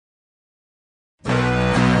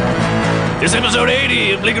This episode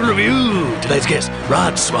 80 of Blinking Review. Tonight's guest,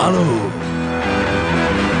 Rod Swallow.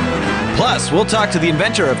 Plus, we'll talk to the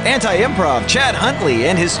inventor of anti-improv, Chad Huntley,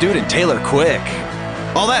 and his student, Taylor Quick.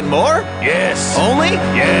 All that and more? Yes. Only?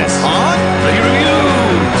 Yes. On? Blinking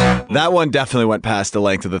Review. That one definitely went past the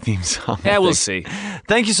length of the theme song. Yeah, we'll see.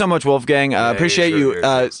 Thank you so much, Wolfgang. Appreciate you.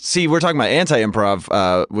 See, we're talking about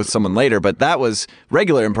anti-improv with someone later, but that was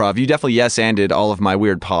regular improv. You definitely yes-anded all of my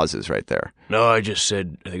weird pauses right there. No, I think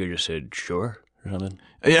I just said sure or something.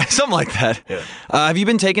 Yeah, something like that. Yeah. Have you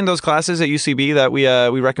been taking those classes at UCB that we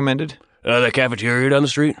recommended? The cafeteria down the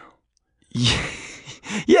street?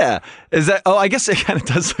 Yeah. Is that? Oh, I guess it kind of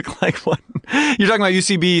does look like one. You're talking about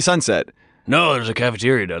UCB Sunset. No, there's a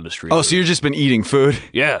cafeteria down the street. Oh, so you've just been eating food?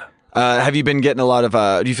 Yeah. Have you been getting a lot of,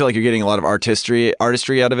 do you feel like you're getting a lot of artistry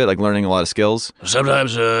out of it, like learning a lot of skills?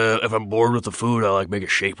 Sometimes if I'm bored with the food, I like make a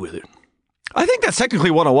shape with it. I think that's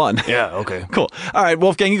technically 101. Yeah, okay. Cool. All right,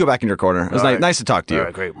 Wolfgang, you go back in your corner. It was nice to talk to you. All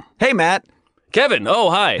right, great. Hey, Matt. Kevin, oh,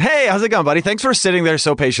 hi. Hey, how's it going, buddy? Thanks for sitting there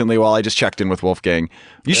so patiently while I just checked in with Wolfgang.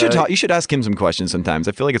 You should ask him some questions sometimes.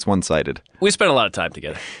 I feel like it's one-sided. We spent a lot of time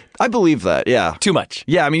together. I believe that, yeah. Too much.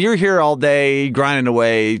 Yeah, I mean, you're here all day, grinding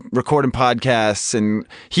away, recording podcasts, and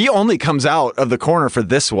he only comes out of the corner for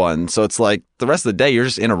this one, so it's like the rest of the day you're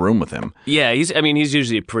just in a room with him. Yeah, he's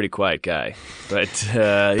usually a pretty quiet guy, but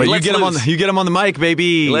you get him on the mic,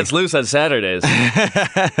 baby. He lets loose on Saturdays.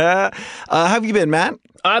 How have you been, Matt?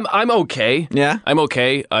 I'm okay. Yeah, I'm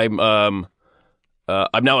okay. I'm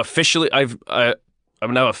now officially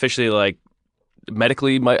like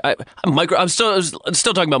medically I'm still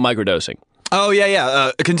talking about microdosing. Oh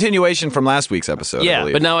yeah. A continuation from last week's episode. Yeah, I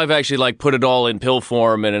believe. but now I've actually like put it all in pill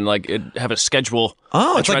form and have a schedule.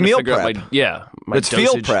 Oh, it's like meal prep. My it's dosage.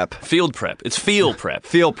 field prep. Field prep. It's field prep.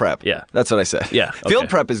 Field prep. Yeah, that's what I said. Yeah, okay. Field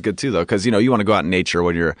prep is good too though, because you want to go out in nature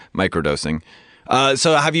when you're microdosing.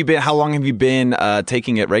 So how long have you been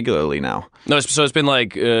taking it regularly now? No, so it's been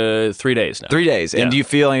like 3 days now. 3 days. And do you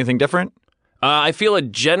feel anything different? I feel a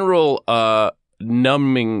general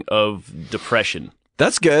numbing of depression.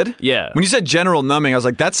 That's good. Yeah. When you said general numbing, I was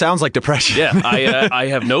like, that sounds like depression. Yeah, I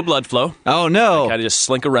have no blood flow. Oh, no. I kind of just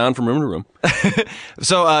slink around from room to room.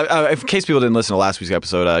 So, in case people didn't listen to last week's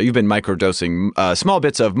episode, you've been microdosing small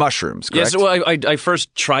bits of mushrooms, correct? Yes, well, I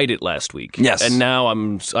first tried it last week. Yes. And now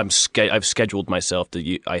I've scheduled myself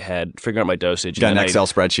to. I had figured out my dosage. Got an Excel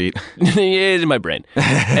spreadsheet. Yeah, it's in my brain.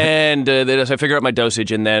 And then I figure out my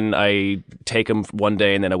dosage, and then I take them one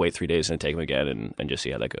day, and then I wait 3 days, and I take them again, and just see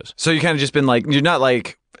how that goes. So you kind of just been like, you're not like,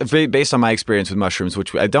 based on my experience with mushrooms,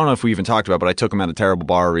 which I don't know if we even talked about, but I took them at a terrible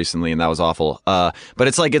bar recently, and that was awful. But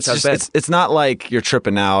it's like it's not like you're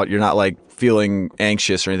tripping out. You're not like feeling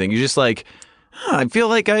anxious or anything. You're just like, I feel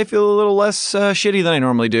a little less shitty than I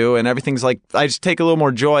normally do, and everything's like I just take a little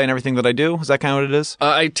more joy in everything that I do. Is that kind of what it is?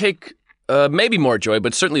 I take. Maybe more joy,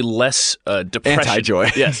 but certainly less depression.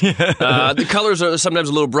 Anti-joy. Yes. The colors are sometimes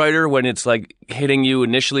a little brighter when it's like hitting you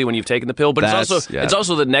initially when you've taken the pill, but it's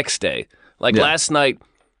also the next day. Like last night,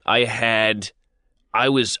 I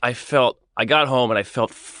got home and I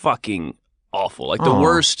felt fucking awful. Like the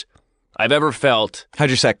worst I've ever felt. How'd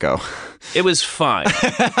your set go? It was fine.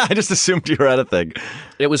 I just assumed you were at a thing.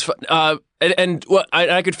 It was fun. And what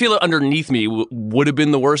I could feel it underneath me would have been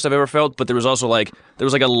the worst I've ever felt, but there was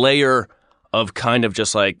a layer of kind of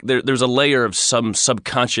just like there's a layer of some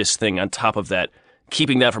subconscious thing on top of that,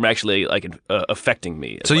 keeping that from actually like affecting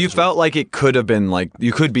me. So you felt like it could have been like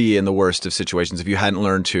you could be in the worst of situations if you hadn't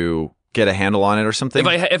learned to get a handle on it or something?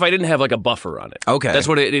 If I didn't have like a buffer on it. Okay. That's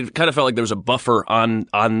what it kind of felt like. There was a buffer on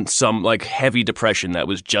some like heavy depression that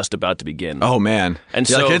was just about to begin. Oh man. And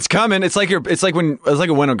you're so like, it's coming. It's like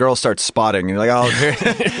when a girl starts spotting and you're like,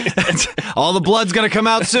 oh, all the blood's going to come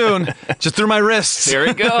out soon. Just through my wrists. Here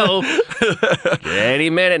it go. Any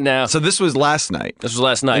minute now. So this was last night.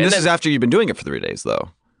 And this is after you've been doing it for 3 days though.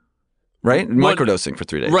 Right? Microdosing for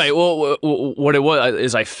 3 days. Right. Well, what it was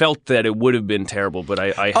is I felt that it would have been terrible, but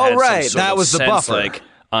I had some sort that of was the sense, buffer. like,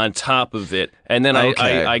 on top of it. And then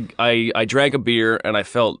I drank a beer, and I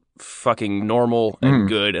felt fucking normal and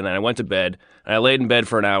good, and then I went to bed, and I laid in bed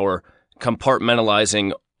for an hour,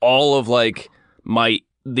 compartmentalizing all of, like,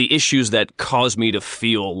 the issues that caused me to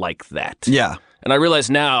feel like that. Yeah. And I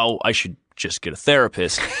realize now I should just get a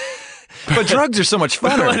therapist. But drugs are so much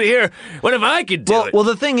funner. What if I could do it? Well,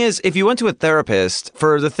 the thing is, if you went to a therapist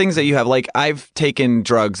for the things that you have, like I've taken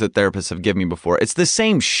drugs that therapists have given me before, it's the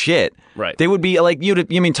same shit. Right. They would be like, you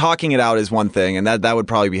mean talking it out is one thing, and that would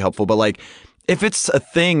probably be helpful. But like, if it's a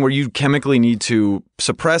thing where you chemically need to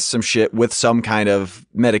suppress some shit with some kind of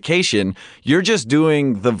medication, you're just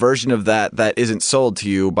doing the version of that isn't sold to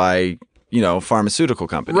you by pharmaceutical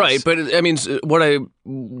companies. Right, but I mean, what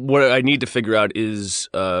I need to figure out is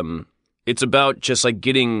it's about just like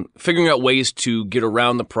figuring out ways to get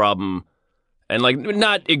around the problem and like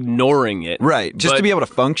not ignoring it. Right, just to be able to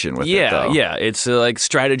function with it. Yeah. It's like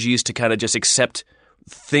strategies to kind of just accept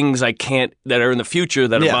things that are in the future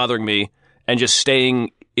that are bothering me and just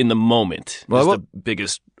staying in the moment is the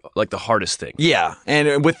biggest, like the hardest thing. Yeah,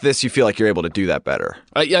 and with this, you feel like you're able to do that better.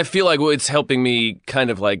 I feel like it's helping me kind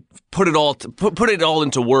of like put it all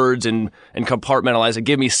into words and compartmentalize it,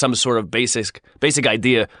 give me some sort of basic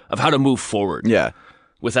idea of how to move forward. Yeah,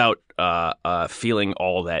 without feeling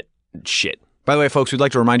all that shit. By the way, folks, we'd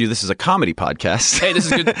like to remind you this is a comedy podcast. Hey, this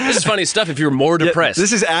is good. This is funny stuff if you're more depressed.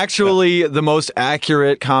 This is actually the most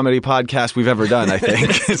accurate comedy podcast we've ever done, I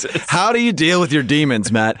think. How do you deal with your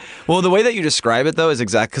demons, Matt? Well, the way that you describe it, though, is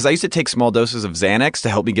exact. Because I used to take small doses of Xanax to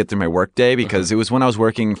help me get through my workday because it was when I was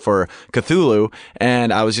working for Cthulhu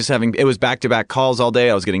and I was just it was back-to-back calls all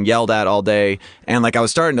day. I was getting yelled at all day. And like I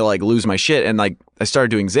was starting to like lose my shit. And like I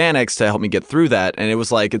started doing Xanax to help me get through that. And it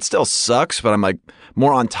was like, it still sucks, but I'm like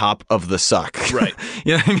more on top of the suck. Right.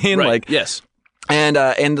 You know what I mean? Right. Like, yes. And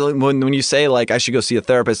when you say like I should go see a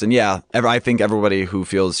therapist, and I think everybody who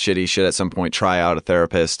feels shitty should at some point try out a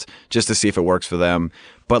therapist just to see if it works for them.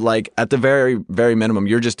 But like at the very, very minimum,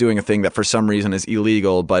 you're just doing a thing that for some reason is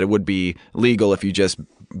illegal, but it would be legal if you just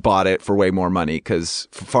bought it for way more money. Because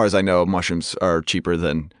as far as I know, mushrooms are cheaper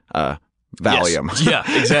than Valium. Yes.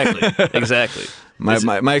 Yeah, exactly.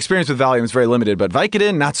 My experience with Valium is very limited, but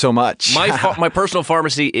Vicodin, not so much. My personal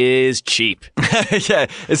pharmacy is cheap. Yeah,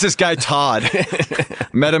 it's this guy, Todd.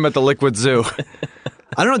 Met him at the Liquid Zoo.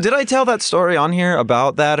 I don't know, did I tell that story on here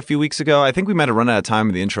about that a few weeks ago? I think we might have run out of time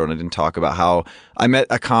in the intro and I didn't talk about how I met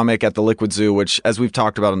a comic at the Liquid Zoo, which, as we've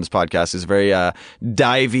talked about on this podcast, is a very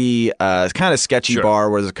divey, kind of sketchy bar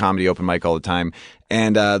where there's a comedy open mic all the time.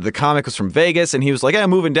 And the comic was from Vegas, and he was like, hey, I'm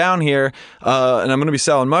moving down here, and I'm going to be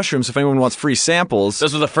selling mushrooms if anyone wants free samples.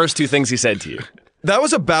 Those were the first two things he said to you. That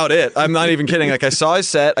was about it. I'm not even kidding. Like, I saw his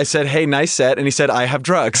set. I said, hey, nice set. And he said, I have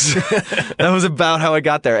drugs. That was about how I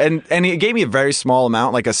got there. And he gave me a very small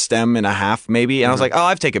amount, like a stem and a half maybe. And I was like, oh,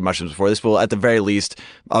 I've taken mushrooms before. This will, at the very least,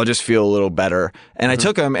 I'll just feel a little better. And I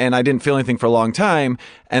took them, and I didn't feel anything for a long time.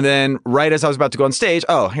 And then right as I was about to go on stage,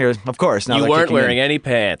 here, of course. Now you weren't wearing any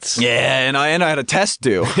pants. Yeah, and I had a test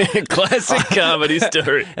due. Classic comedy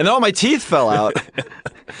story. And all my teeth fell out.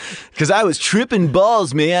 Because I was tripping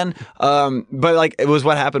balls, man. But like, it was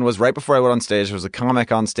what happened was right before I went on stage, there was a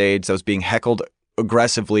comic on stage that was being heckled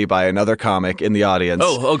aggressively by another comic in the audience.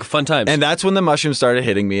 Oh, fun times. And that's when the mushrooms started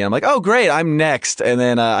hitting me. I'm like, oh, great, I'm next. And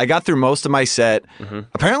then I got through most of my set.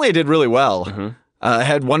 Apparently, I did really well. I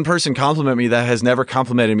had one person compliment me that has never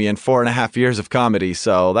complimented me in 4.5 years of comedy.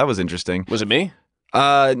 So that was interesting. Was it me?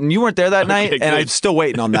 You weren't there that night, and I'm still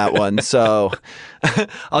waiting on that one. So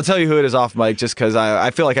I'll tell you who it is off mic, just because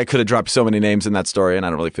I feel like I could have dropped so many names in that story, and I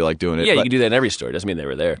don't really feel like doing it. Yeah, you can do that in every story. Doesn't mean they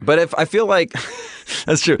were there. But if I feel like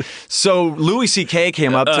that's true. So Louis C.K.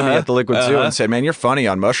 came up to me at the Liquid Zoo and said, "Man, you're funny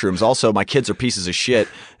on mushrooms. Also, my kids are pieces of shit,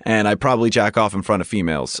 and I probably jack off in front of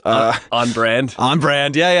females." On brand. On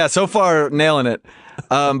brand. Yeah. So far, nailing it.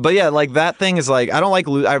 But yeah, like that thing is like, I don't like,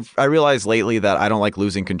 I realized lately that I don't like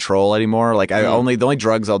losing control anymore. Like the only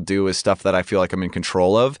drugs I'll do is stuff that I feel like I'm in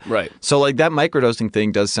control of. Right. So like that microdosing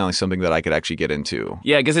thing does sound like something that I could actually get into.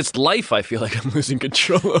 Yeah, because it's life I feel like I'm losing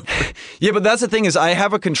control of. Yeah, but that's the thing is I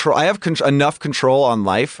have enough control on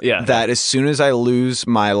life that as soon as I lose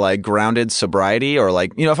my like grounded sobriety or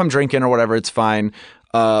like, if I'm drinking or whatever, it's fine.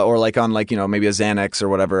 Or like on like, maybe a Xanax or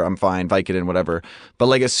whatever, I'm fine, Vicodin, whatever. But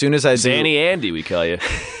like as soon as I Zanny Andy, we call you.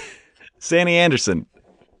 Zanny Anderson.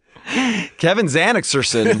 Kevin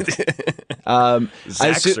Xanaxerson.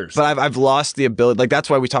 But I've lost the ability. Like that's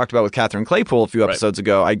why we talked about with Catherine Claypool a few episodes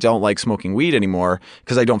ago. I don't like smoking weed anymore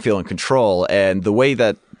because I don't feel in control. And the way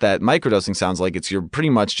that microdosing sounds like you're pretty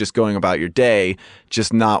much just going about your day,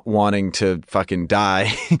 just not wanting to fucking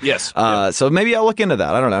die. Yes. So maybe I'll look into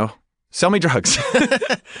that. I don't know. Sell me drugs.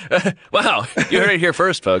 Wow. You heard it here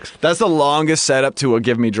first, folks. That's the longest setup to a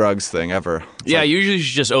give me drugs thing ever. Usually you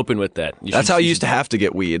should just open with that. That's how you used to have to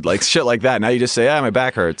get weed, like shit like that. Now you just say, my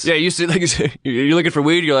back hurts. Yeah, you used to, like, you're looking for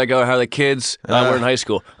weed, you're like, oh, how are the kids? We're in high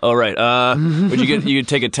school. Oh, right. Would you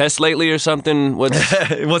take a test lately or something? What's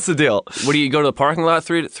the deal? What do you go to the parking lot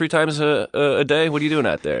three times a day? What are you doing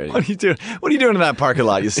out there? What are you doing? What are you doing in that parking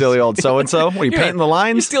lot, you silly old so-and-so? What are you painting the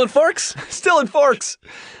lines? You stealing forks? Stealing forks.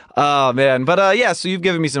 Oh, man. But yeah, so you've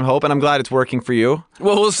given me some hope, and I'm glad it's working for you.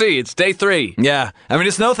 Well, we'll see. It's day 3. Yeah. I mean,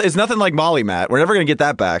 it's nothing like Molly Matt. We're never going to get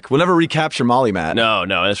that back. We'll never recapture Molly Matt. No,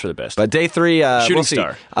 that's for the best. But day 3, Shooting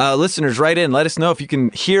star. Listeners, write in. Let us know if you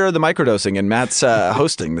can hear the microdosing, and Matt's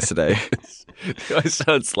hosting this today. I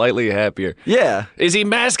sound slightly happier. Yeah. Is he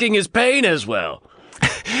masking his pain as well?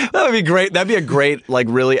 That would be great. That'd be a great, like,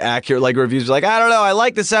 really accurate, like, reviews. Like, I don't know, I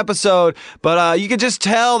like this episode, but you could just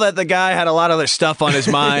tell that the guy had a lot of other stuff on his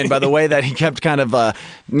mind by the way that he kept kind of,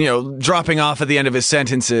 dropping off at the end of his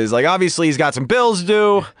sentences. Like, obviously, he's got some bills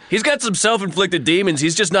due. He's got some self-inflicted demons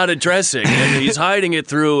he's just not addressing, and he's hiding it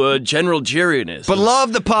through general cheeriness. But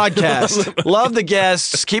love the podcast. Love the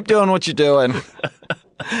guests. Keep doing what you're doing.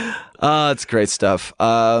 It's great stuff.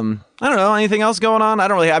 I don't know. Anything else going on? I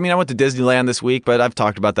went to Disneyland this week, but I've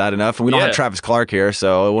talked about that enough. And we don't have Travis Clark here,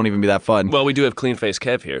 so it won't even be that fun. Well, we do have Clean Face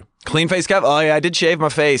Kev here. Clean Face Kev? Oh, yeah, I did shave my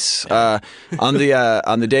face. On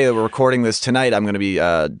the day that we're recording this tonight, I'm going to be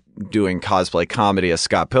doing cosplay comedy as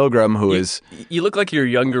Scott Pilgrim, who is... You look like your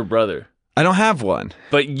younger brother. I don't have one.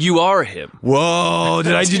 But you are him. Whoa,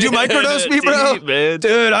 did you microdose me, bro? Deep, man.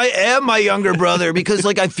 Dude, I am my younger brother because,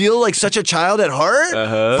 like, I feel like such a child at heart.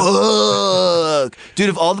 Fuck. Dude,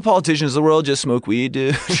 if all the politicians of the world just smoke weed,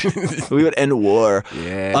 dude, we would end war.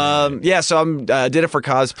 Yeah. So I did it for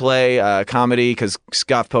cosplay comedy because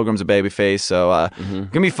Scott Pilgrim's a babyface, so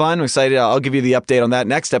gonna be fun. I'm excited. I'll give you the update on that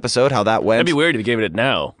next episode, how that went. That'd be weird if you gave it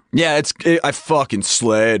now. Yeah, I fucking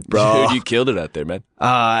slayed, bro. Dude, you killed it out there, man.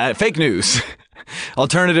 Fake news.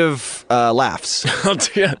 Alternative laughs.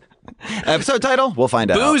 Episode title? We'll find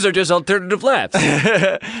out. Booze are just alternative laughs.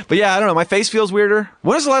 But yeah, I don't know. My face feels weirder.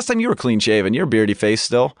 When was the last time you were clean shaven? You're a beardy face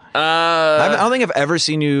still. I don't think I've ever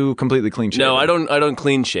seen you completely clean shaven. No, I don't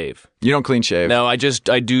clean shave. You don't clean shave? No, I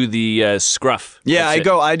do the scruff. Yeah,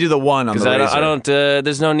 I do the one on the razor. I don't.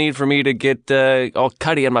 There's no need for me to get all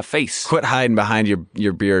cutty on my face. Quit hiding behind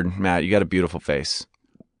your beard, Matt. You got a beautiful face.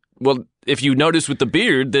 Well, if you notice with the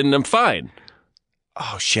beard, then I'm fine.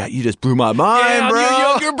 Oh, shit, you just blew my mind, bro. I'm your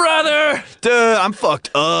younger brother. Dude, I'm fucked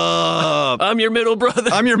up. I'm your middle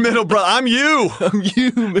brother. I'm your middle brother. I'm you. I'm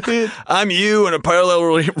you, man. I'm you in a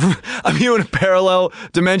parallel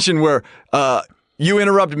dimension where you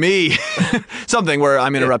interrupt me. Something where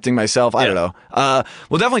I'm interrupting myself. I don't know.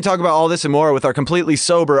 We'll definitely talk about all this and more with our completely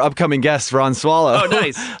sober upcoming guest, Ron Swallow. Oh,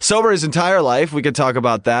 nice. Sober his entire life. We could talk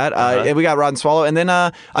about that. And we got Ron Swallow. And then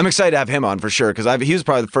I'm excited to have him on for sure because he was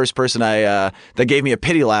probably the first person that gave me a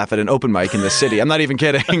pity laugh at an open mic in the city. I'm not even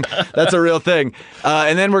kidding. That's a real thing.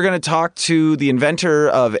 And then we're going to talk to the inventor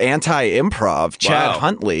of anti-improv, Chad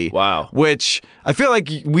Huntley. Wow. Which I feel like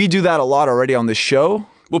we do that a lot already on this show.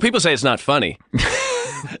 Well, people say it's not funny.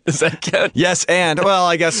 Does that count? Yes, well,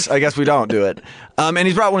 I guess we don't do it. And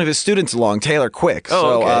he's brought one of his students along, Taylor Quick.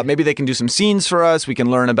 So maybe they can do some scenes for us. We can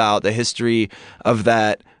learn about the history of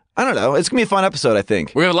that. I don't know. It's going to be a fun episode, I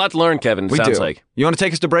think. We have a lot to learn, Kevin, it sounds like. You want to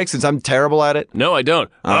take us to break since I'm terrible at it? No, I don't.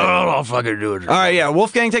 I'll fucking do it. All right, yeah.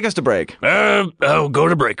 Wolfgang, take us to break. I'll go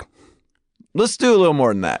to break. Let's do a little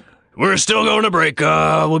more than that. We're still going to break.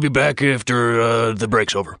 We'll be back after the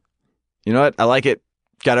break's over. You know what? I like it.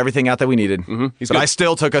 Got everything out that we needed. But good. I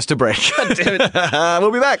still took us to break. God damn it.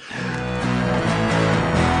 We'll be back.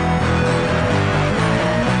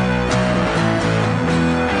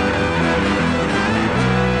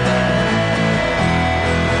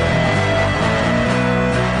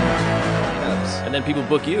 And then people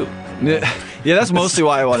book you. Yeah, that's mostly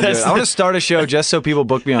why I want to do it. I want to start a show just so people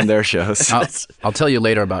book me on their shows. I'll tell you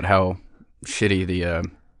later about how shitty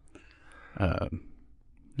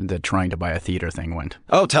the trying to buy a theater thing went.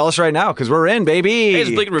 Oh, tell us right now, because we're in, baby. Hey, it's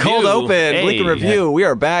Bleak Review. Cold open, hey. Bleak Review. Yeah. We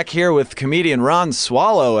are back here with comedian Ron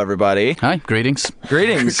Swallow, everybody. Hi, greetings.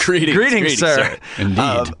 Greetings, sir.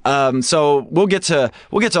 Indeed. So we'll get to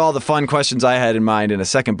all the fun questions I had in mind in a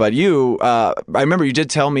second. But I remember you did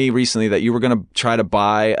tell me recently that you were going to try to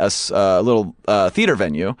buy a little theater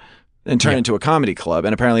venue and turn it into a comedy club,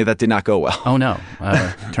 and apparently that did not go well. Oh no!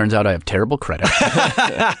 Turns out I have terrible credit.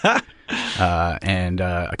 And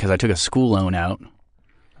because I took a school loan out,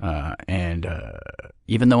 and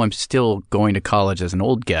even though I'm still going to college as an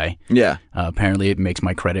old guy, apparently it makes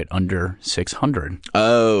my credit under 600.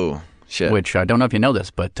 Oh, shit. Which I don't know if you know this,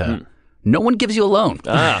 but no one gives you a loan.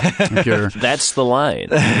 That's the line.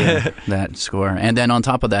 That score. And then on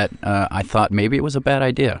top of that, I thought maybe it was a bad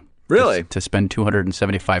idea. Really? To spend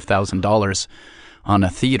 $275,000 on a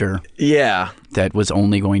theater that was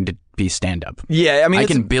only going to be stand-up. Yeah, I mean, I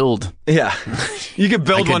can build. Yeah, you could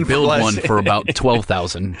build one. For about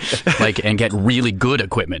 $12,000, and get really good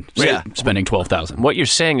equipment. Spending $12,000. What you're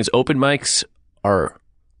saying is open mics are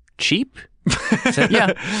cheap. So,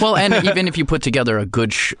 yeah. Well, and even if you put together a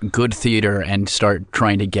good theater and start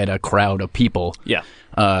trying to get a crowd of people,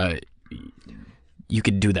 you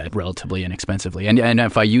could do that relatively inexpensively. And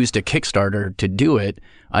if I used a Kickstarter to do it,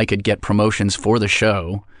 I could get promotions for the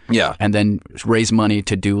show. Yeah. And then raise money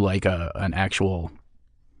to do like an actual,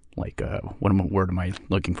 like, what word am I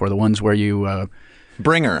looking for? The ones where you...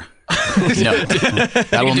 Bringer. No,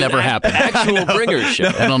 that'll never happen. Actual Bringer show.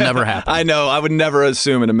 That'll never happen. I know. I would never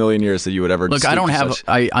assume in a million years that you would ever. Look, I don't have.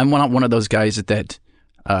 I'm not one of those guys that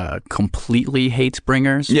completely hates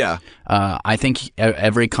Bringers. Yeah. I think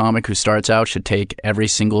every comic who starts out should take every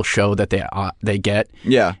single show that they get.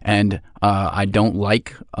 Yeah. And I don't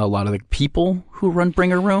like a lot of the people who run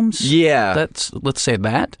Bringer rooms. Yeah. Let's say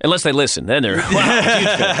that. Unless they listen, then they're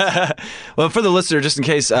huge. Well, for the listener, just in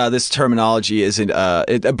case this terminology isn't,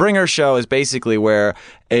 a Bringer show is basically where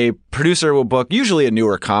a producer will book usually a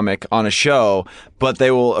newer comic on a show, but they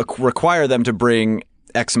will require them to bring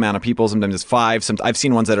X amount of people. Sometimes it's 5. I've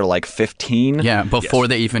seen ones that are like 15. Yeah, before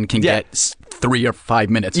they even can get 3 or 5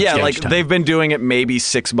 minutes. Yeah, of like time. They've been doing it maybe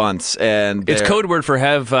 6 months, and it's code word for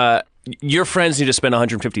have your friends need to spend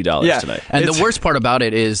 $150 tonight. And the worst part about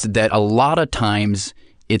it is that a lot of times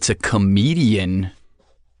it's a comedian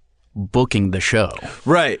booking the show.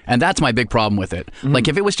 Right. And that's my big problem with it. Mm-hmm. Like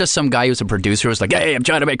if it was just some guy who's a producer who's like, hey, I'm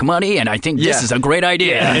trying to make money and I think this is a great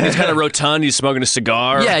idea. Yeah. And he's kind of rotund, he's smoking a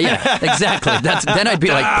cigar. Yeah, exactly. Then I'd be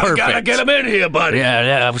like, perfect. Gotta get him in here, buddy.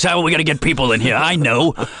 Yeah. So we gotta get people in here. I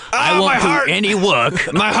know. I won't do any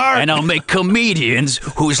work. My heart. And I'll make comedians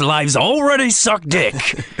whose lives already suck dick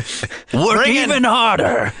work even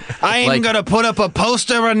harder. I ain't gonna put up a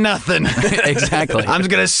poster or nothing. Exactly. I'm just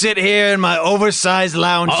gonna sit here in my oversized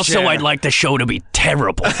lounge chair. I'd like the show to be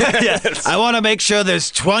terrible. Yes. I want to make sure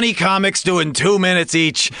there's 20 comics doing 2 minutes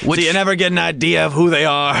each, so you never get an idea of who they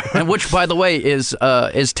are. And which, by the way, is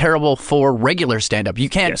terrible for regular stand-up. You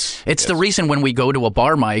can't. Yes. It's the reason when we go to a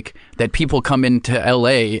bar mic that people come into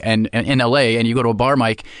L.A. and in L.A. and you go to a bar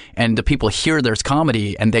mic and the people hear there's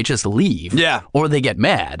comedy and they just leave. Yeah. Or they get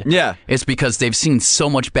mad. Yeah. It's because they've seen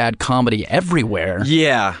so much bad comedy everywhere.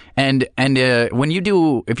 Yeah. And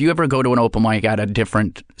if you ever go to an open mic at a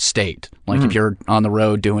different state, like if you're on the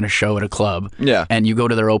road doing a show at a club, and you go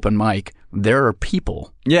to their open mic, there are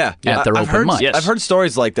people at their open mic. Yes. I've heard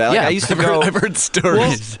stories like that. Like I used to go. I've heard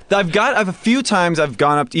stories. Well, I've a few times I've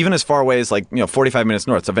gone up even as far away as 45 minutes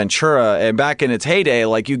north, so Ventura, and back in its heyday,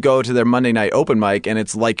 like you go to their Monday night open mic and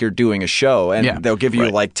it's like you're doing a show, and they'll give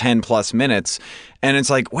you like 10 plus minutes. And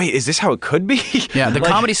it's like, wait, is this how it could be? Yeah, the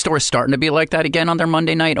Comedy Store is starting to be like that again on their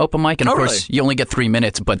Monday night open mic. And of course, you only get 3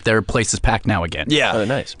 minutes, but their place is packed now again. Yeah. Oh,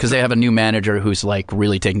 nice. Because they have a new manager who's like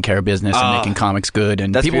really taking care of business and making comics good.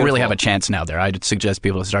 And people really have a chance now there. I'd suggest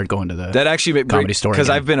people to start going to the Comedy Store.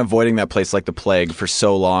 Because I've been avoiding that place like the plague for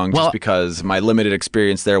so long, just because my limited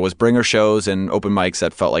experience there was Bringer shows and open mics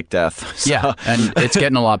that felt like death. So. Yeah, and it's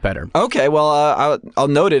getting a lot better. Okay, well, I'll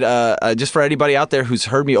note it. Just for anybody out there who's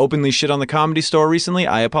heard me openly shit on the Comedy Store recently,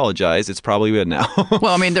 I apologize. It's probably good now.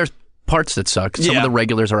 Well, I mean, there's parts that suck. Some of the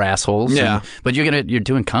regulars are assholes. Yeah. But you're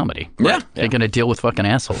doing comedy. Yeah. You're going to deal with fucking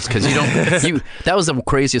assholes because you don't. That was the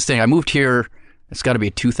craziest thing. I moved here. It's got to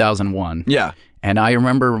be 2001. Yeah. And I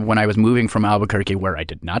remember when I was moving from Albuquerque where I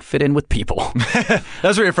did not fit in with people.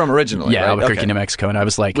 That's where you're from originally, yeah, right? Albuquerque, New Mexico. And I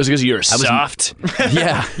was like... Was it because you were soft?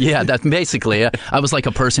 Yeah, that's basically it. I was like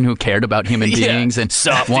a person who cared about human beings and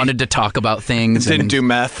wanted to talk about things. Didn't do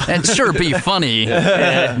meth. And sure, be funny.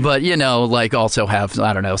 But, like also have,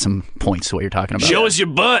 I don't know, some points to what you're talking about. Show us your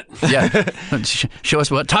butt. Yeah. Show us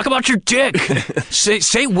what. Talk about your dick.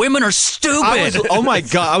 Say women are stupid. Oh, my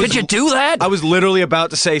God. Could you do that? I was literally about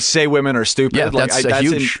to say women are stupid. Yeah, that's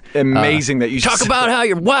huge. Amazing that you talk about how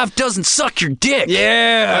your wife doesn't suck your dick.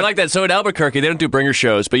 Yeah, I like that. So in Albuquerque, they don't do Bringer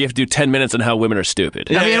shows, but you have to do 10 minutes on how women are stupid.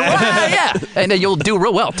 I mean, yeah, and you'll do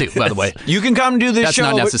real well too. By the way, you can come do this show,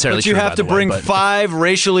 not necessarily but you true, have to bring 5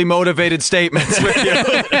 racially motivated statements with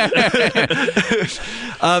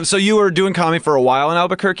you. So you were doing comedy for a while in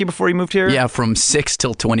Albuquerque before you moved here? Yeah, from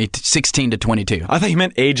 16 to 22. I thought you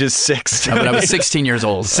meant ages 6. But I was 16 years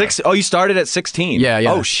old. Oh, you started at 16? Yeah.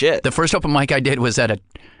 Oh shit. The first open mic I did was at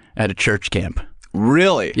a church camp.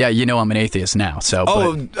 Really? Yeah, I'm an atheist now. So.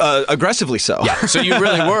 Aggressively so. Yeah. So you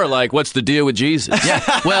really were like, what's the deal with Jesus?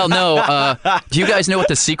 Yeah. Well, no. Do you guys know what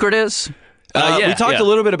the secret is? We talked a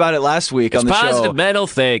little bit about it last week on the show. Positive mental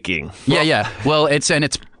thinking. Yeah. Well, it's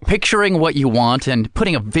picturing what you want and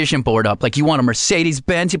putting a vision board up. Like you want a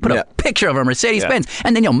Mercedes-Benz, you put a picture of a Mercedes-Benz,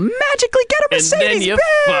 and then you'll magically get a Mercedes-Benz.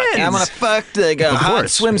 I'm going to fuck the hot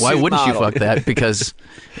swimsuit Why wouldn't model. you fuck that? Because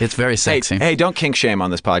it's very sexy. Hey, don't kink shame on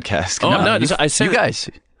this podcast. Oh, no, you guys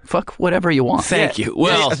fuck whatever you want. Thank you.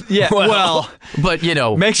 Well, but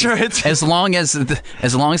make sure it's as long as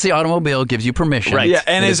the automobile gives you permission. Right. Yeah,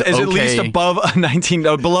 and is at least below a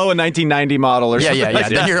 1990 model or something. Yeah.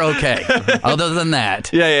 Then you're okay. Other than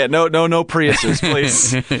that. Yeah. No Priuses,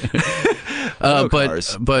 please.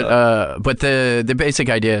 But the basic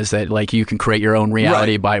idea is that like you can create your own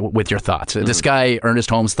reality with your thoughts. This guy Ernest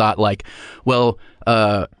Holmes thought like, well,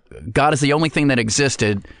 God is the only thing that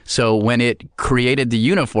existed. So when it created the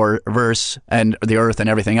universe and the earth and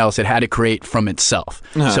everything else, it had to create from itself.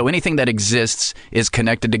 So anything that exists is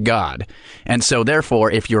connected to God, and so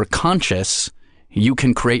therefore, if you're conscious, you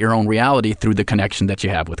can create your own reality through the connection that you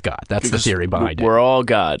have with God. That's the theory behind it. We're all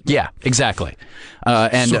God. Yeah, exactly.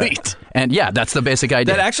 Sweet. And yeah, that's the basic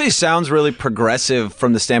idea. That actually sounds really progressive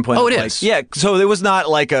from the standpoint of it like, is. Yeah, so it was not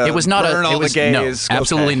like it was not burn all the gays. No,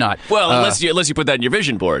 absolutely not. Well, unless you put that in your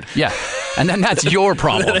vision board. Yeah, and then that's your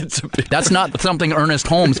problem. That's not something Ernest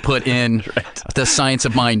Holmes put in the Science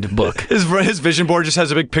of Mind book. His vision board just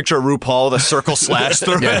has a big picture of RuPaul with a circle slashed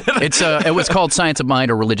through it. It was called Science of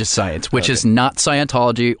Mind or Religious Science, which is not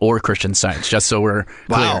Scientology or Christian Science, just so we're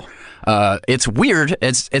clear. It's weird.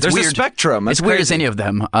 There's weird. A spectrum. It's weird as any of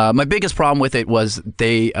them. My biggest problem with it was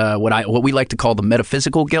what we like to call the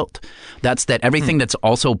metaphysical guilt. That's that everything that's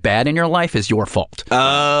also bad in your life is your fault.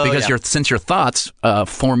 Because since your thoughts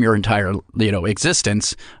form your entire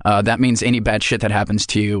existence, that means any bad shit that happens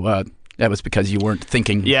to you. That was because you weren't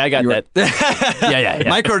thinking. Yeah, I got that. Yeah.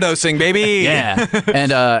 Microdosing, baby. Yeah,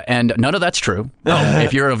 and none of that's true.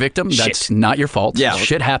 If you're a victim, that's not your fault. Yeah.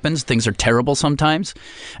 Shit happens. Things are terrible sometimes.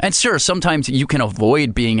 And sure, sometimes you can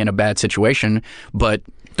avoid being in a bad situation, but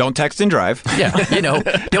don't text and drive. Yeah,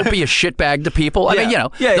 don't be a shitbag to people. I mean,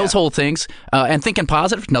 those whole things. And thinking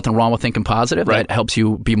positive, nothing wrong with thinking positive. Right. That helps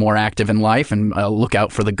you be more active in life and look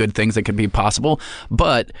out for the good things that could be possible.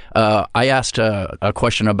 But I asked a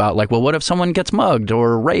question about like, well, what if someone gets mugged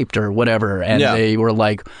or raped or whatever? And they were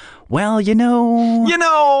like, well,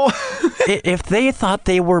 if they thought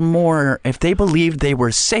if they believed they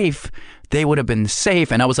were safe, they would have been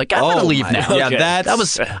safe. And I was like, I'm going to leave now. Yeah,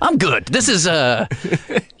 I'm good. This is, no,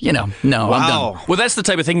 I'm done. Well, that's the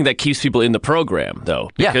type of thing that keeps people in the program, though.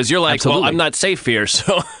 Because you're like, absolutely. well, I'm not safe here,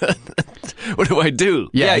 so what do I do?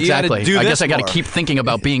 Yeah, exactly. I guess I got to keep thinking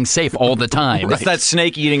about being safe all the time. It's that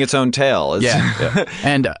snake eating its own tail.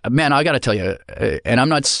 And man, I got to tell you, and I'm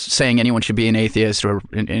not saying anyone should be an atheist or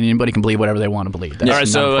anybody can believe whatever they want to believe.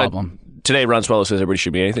 That's not a problem. Today, Ron Swallow says everybody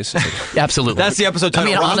should be atheists. Absolutely. That's the episode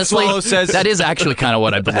title. I mean, Ron honestly, Swallow says that is actually kind of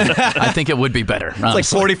what I believe. I think it would be better. Honestly.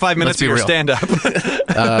 It's like 45 minutes of your stand-up.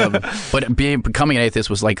 But becoming an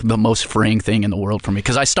atheist was like the most freeing thing in the world for me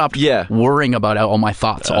because I stopped worrying about all my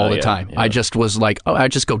thoughts all the time. Yeah. I just was like, I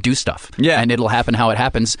just go do stuff. Yeah. And it'll happen how it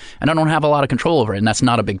happens. And I don't have a lot of control over it. And that's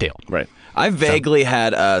not a big deal. Right. I vaguely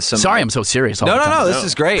had some... Sorry, I'm so serious all the time. No, this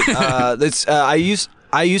is great.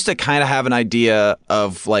 I used to kind of have an idea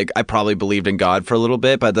of, like, I probably believed in God for a little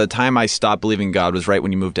bit, but the time I stopped believing in God was right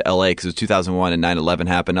when you moved to L.A. because it was 2001 and 9/11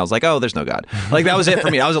 happened. I was like, oh, there's no God. Like, that was it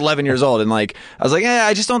for me. I was 11 years old, and, like, I was like,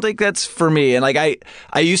 I just don't think that's for me. And, like,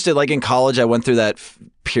 I used to, like, in college, I went through that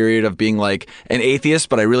period of being, like, an atheist,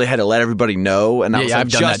 but I really had to let everybody know. And that was, like, I've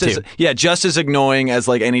done that too. Just as annoying as,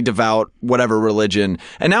 like, any devout whatever religion.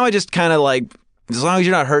 And now I just kind of, like... As long as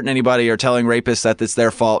you're not hurting anybody or telling rapists that it's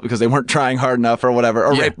their fault because they weren't trying hard enough or whatever,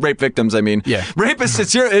 or rape victims, I mean. Yeah.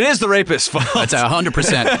 Rapists, it is the rapist's fault. That's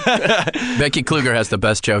 100%. Becky Kluger has the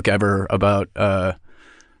best joke ever about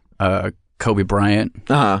Kobe Bryant.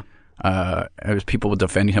 There's people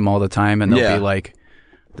defending him all the time, and they'll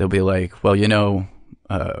be like, well,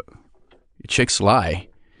 chicks lie.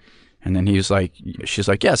 And then she's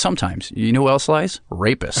like, yeah, sometimes. You know who else lies?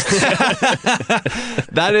 Rapists.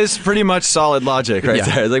 That is pretty much solid logic right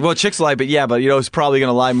there. It's like, well, chicks lie, but it's probably going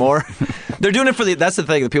to lie more. They're doing it that's the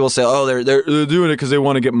thing that people say, oh, they're doing it because they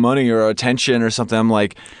want to get money or attention or something. I'm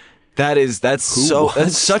like, that's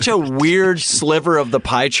such a weird sliver of the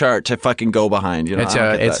pie chart to fucking go behind. It's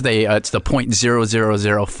the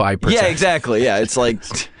 0.0005%. Yeah, exactly. Yeah, it's like,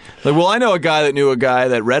 well, I know a guy that knew a guy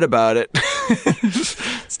that read about it.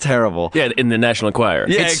 It's terrible. Yeah, in the National Enquirer.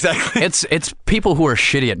 Yeah, exactly. It's people who are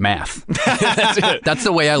shitty at math. That's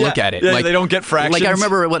the way I look at it. Yeah, they don't get fractions. Like I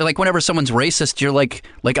remember, whenever someone's racist, you're like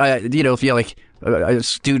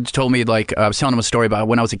this dude told me, like, I was telling him a story about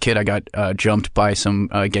when I was a kid, I got jumped by some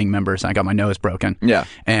gang members and I got my nose broken. Yeah.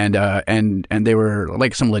 And they were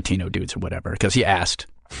like some Latino dudes or whatever because he asked.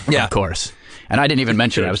 Yeah. Of course. And I didn't even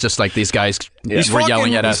mention it. I was just like, these guys were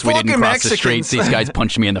yelling at us. We didn't cross the street. These guys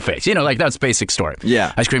punched me in the face. You know, like that's basic story.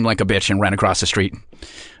 Yeah. I screamed like a bitch and ran across the street.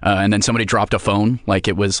 And then somebody dropped a phone like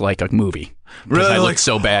it was like a movie. Really? I looked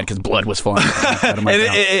so bad because blood was flying out of my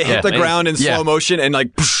mouth. It hit the ground in slow motion and like...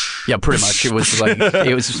 Yeah, pretty much. It was like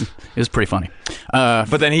it was pretty funny.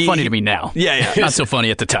 But then funny to me now. Yeah. Not so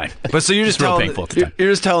funny at the time. But so you're just telling, painful at the time.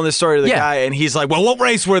 You're just telling this story to the guy, and he's like, "Well, what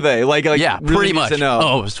race were they?" Like yeah, really pretty much. To know.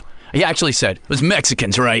 Oh, he actually said it was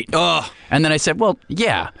Mexicans, right? Oh. And then I said, "Well,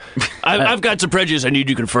 yeah, I've got some prejudice. I need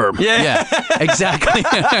you to confirm." Yeah, exactly.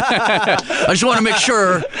 I just want to make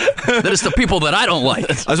sure that it's the people that I don't like.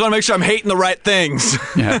 I just want to make sure I'm hating the right things.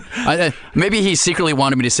 Yeah, maybe he secretly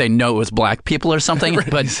wanted me to say no, it was black people or something.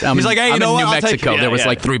 But he's like, "Hey, you know in what? New Mexico, there was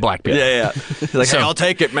like 3 black people." Yeah. He's like, "Hey, I'll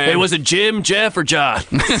take it, man." It was a Jim, Jeff, or John.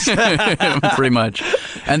 Pretty much.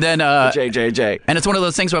 And then JJJ. And it's one of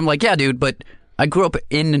those things where I'm like, yeah, dude, but I grew up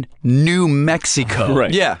in New Mexico.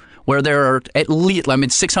 Right. Yeah. Where there are at least,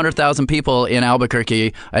 600,000 people in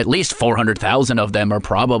Albuquerque, at least 400,000 of them are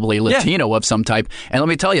probably Latino of some type. And let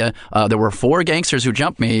me tell you, there were 4 gangsters who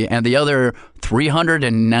jumped me, and the other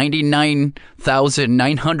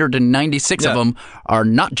 399,996 of them are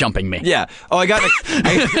not jumping me. Yeah. Oh, I got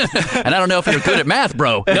and I don't know if you're good at math,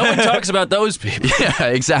 bro. No one talks about those people. Yeah,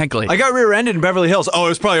 exactly. I got rear-ended in Beverly Hills. Oh, it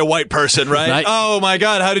was probably a white person, right? Oh, my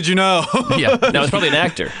God. How did you know? Yeah. No, it's probably an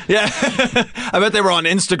actor. Yeah. I bet they were on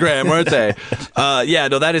Instagram, weren't they? Yeah,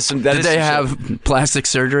 no, that is some... Did they have plastic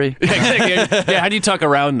surgery? Yeah, how do you talk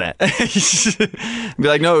around that? Be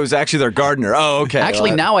like, no, it was actually their gardener. Oh, okay.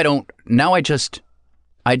 Actually, now I don't... Now I just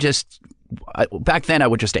back then I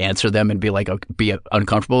would just answer them and be like, be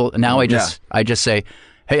uncomfortable. Now I just say,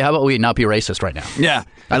 hey, how about we not be racist right now? Yeah.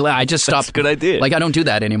 I just stopped. That's a good idea. Like, I don't do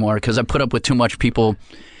that anymore because I put up with too much people.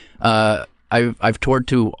 I've toured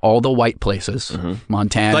to all the white places,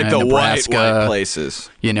 Montana, like the Nebraska, white places.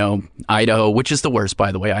 You know, Idaho, which is the worst,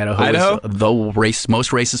 by the way. Idaho? is the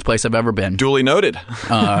most racist place I've ever been. Duly noted.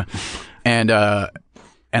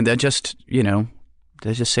 And then just, you know,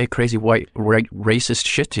 they just say crazy white racist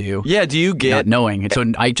shit to you. Yeah, do you get... Not knowing. And so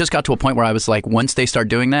I just got to a point where I was like, once they start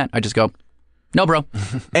doing that, I just go, no, bro.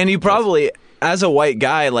 And you probably... As a white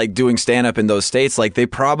guy, like doing stand-up in those states, like they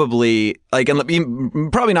probably, like,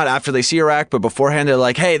 and probably not after they see your act, but beforehand, they're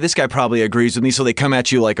like, hey, this guy probably agrees with me. So they come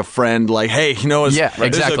at you like a friend, like, hey, you know,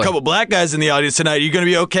 there's a couple black guys in the audience tonight. Are you going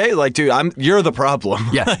to be okay? Like, dude, you're the problem.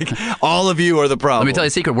 Yeah. Like, all of you are the problem. Let me tell you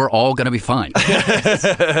a secret. We're all going to be fine.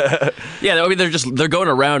 Yeah, I mean, they're going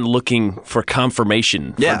around looking for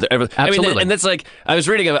confirmation. Yeah, absolutely. I mean, and that's like, I was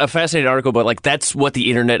reading a fascinating article, but like, that's what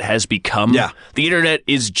the internet has become. Yeah. The internet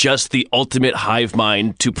is just the ultimate hive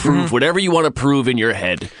mind to prove whatever you want to prove in your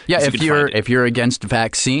head. Yeah, if you're against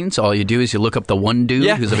vaccines, all you do is you look up the one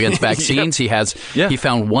dude who's against vaccines. He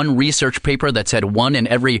found one research paper that said 1 in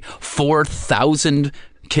every 4,000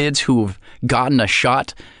 kids who've gotten a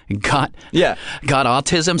shot got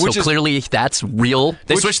autism. So clearly that's real.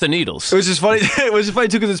 They switched the needles. It was just funny. It was just funny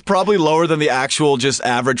too because it's probably lower than the actual just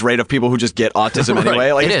average rate of people who just get autism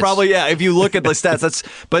anyway. Like it's probably if you look at the stats,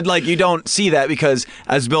 but like you don't see that because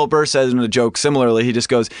as Bill Burr says in a joke similarly, he just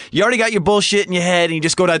goes, "You already got your bullshit in your head, and you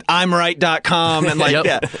just go to imright.com and like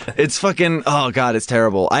it's fucking it's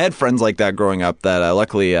terrible." I had friends like that growing up that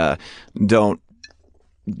luckily don't.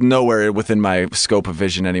 Nowhere within my scope of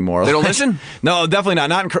vision anymore. They don't listen? No, definitely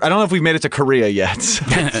not. I don't know if we've made it to Korea yet.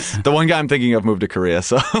 The one guy I'm thinking of moved to Korea,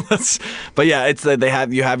 so but yeah, it's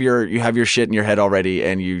that you have your shit in your head already,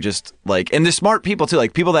 and you just like, and there's smart people too,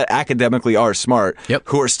 like people that academically are smart,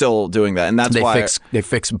 who are still doing that, and that's why they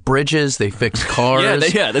fix bridges, they fix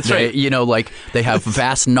cars. That's right. You know, like they have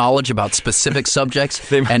vast knowledge about specific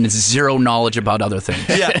subjects and zero knowledge about other things.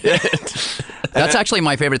 Yeah. That's actually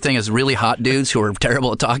my favorite thing is really hot dudes who are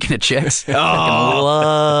terrible at talking to chicks. I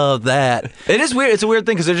love that. It is weird. It's a weird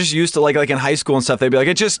thing because they're just used to like in high school and stuff. They'd be like,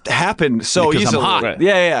 it just happened so easily. I'm hot. Right.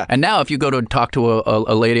 Yeah. And now if you go to talk to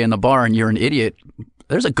a lady in the bar and you're an idiot,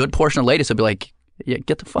 there's a good portion of ladies that'll be like, yeah,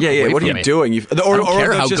 get the fuck away what from are you me. doing? I don't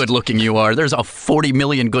care how good looking you are. There's 40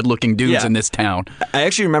 million good looking dudes in this town. I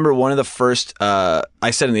actually remember one of the first,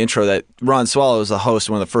 I said in the intro that Ron Swallow was the host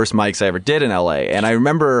of one of the first mics I ever did in LA. And I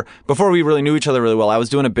remember before we really knew each other really well, I was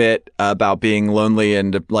doing a bit about being lonely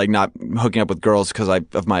and like not hooking up with girls because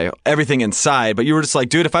of my everything inside. But you were just like,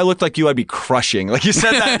 dude, if I looked like you, I'd be crushing. Like you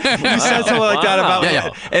said that, you said something like that about me.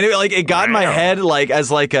 And it got in my head like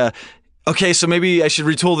as like a, Okay, so maybe I should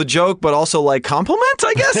retool the joke, but also like compliment,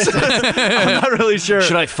 I guess? I'm not really sure.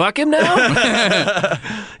 Should I fuck him now?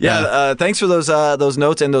 Thanks for those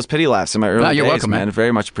notes and those pity laughs in my early days, you're welcome, man.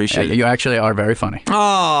 Very much appreciated. You actually are very funny.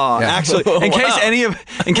 Oh, actually,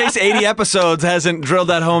 in case 80 episodes hasn't drilled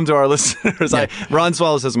that home to our listeners, Ron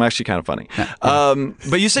Swallow says I'm actually kind of funny.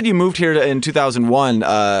 But you said you moved here in 2001,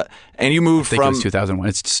 and you moved from... I think it was 2001.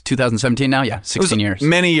 It's 2017 now? Yeah, 16 years.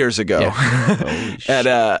 Many years ago.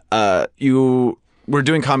 Yeah. And you were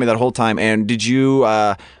doing comedy that whole time, and did you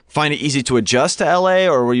find it easy to adjust to LA,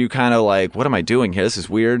 or were you kind of like, what am I doing here? This is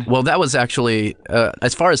weird. Well, that was actually,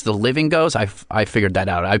 as far as the living goes, I figured that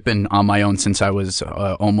out. I've been on my own since I was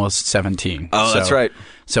almost 17. Oh, that's right.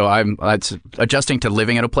 So adjusting to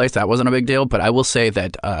living at a place, that wasn't a big deal, but I will say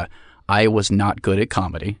that I was not good at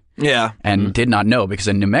comedy. Yeah. And did not know, because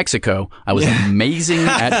in New Mexico, I was amazing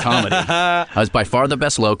at comedy. I was by far the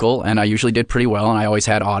best local, and I usually did pretty well, and I always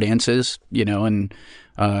had audiences, and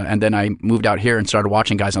then I moved out here and started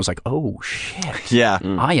watching guys, and I was like, oh, shit. Yeah.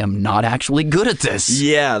 I am not actually good at this.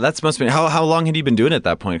 Yeah, that's must be. How long had you been doing it at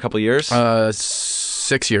that point? A couple of years?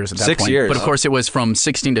 6 years at that point. 6 years. But of course, it was from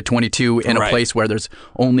 16 to 22 in a place where there's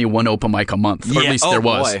only one open mic a month. Or at least there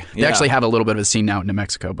was. Boy. They actually have a little bit of a scene now in New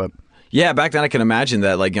Mexico, but... Yeah, back then I can imagine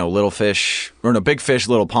that, like, little fish, or no, big fish,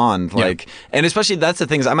 little pond, like, and especially that's the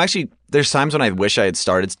thing is there's times when I wish I had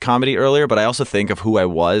started comedy earlier, but I also think of who I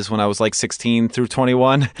was when I was like 16 through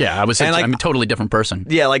 21. Yeah, I'm a totally different person.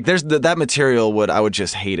 Yeah, like there's that material I would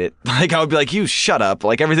just hate it. Like I would be like, you shut up,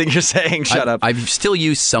 like everything you're saying, shut up. I've still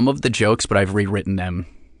used some of the jokes, but I've rewritten them.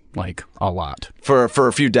 Like a lot for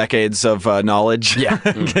a few decades of knowledge,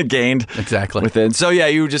 gained exactly within. So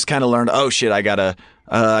you just kind of learned. Oh shit, I gotta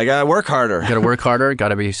work harder. Gotta work harder.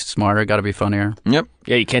 Gotta be smarter. Gotta be funnier. Yep.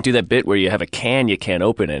 Yeah, you can't do that bit where you have a can you can't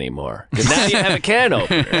open anymore. Because now you have a can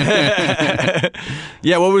opener.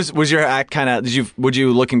 Yeah. What was your act kind of? Would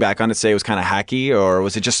you looking back on it say it was kind of hacky, or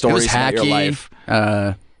was it just stories about your life?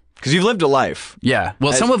 Because you've lived a life. Yeah.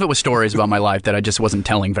 Well, some of it was stories about my life that I just wasn't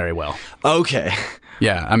telling very well. Okay.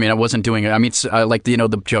 Yeah, I mean, I wasn't doing it. I mean, like the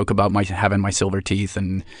joke about having my silver teeth,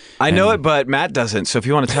 and I know it, but Matt doesn't. So if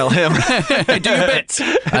you want to tell him, do your bits.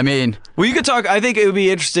 I mean, well, you could talk. I think it would be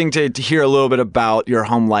interesting to hear a little bit about your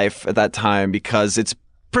home life at that time, because it's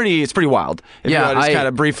pretty wild. If you want to just kind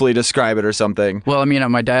of briefly describe it or something. Well, I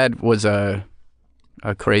mean, my dad was a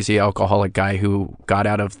crazy alcoholic guy who got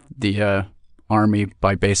out of the Army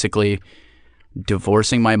by basically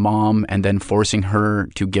divorcing my mom and then forcing her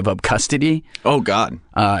to give up custody. Oh, God.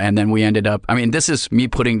 And then we ended up, I mean, this is me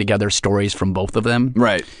putting together stories from both of them.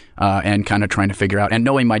 Right. And kind of trying to figure out, and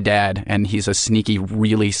knowing my dad, and he's a sneaky,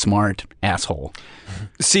 really smart asshole.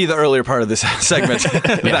 See the earlier part of this segment.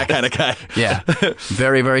 That kind of guy. Yeah.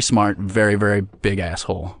 Very, very smart, very, very big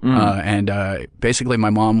asshole. And basically my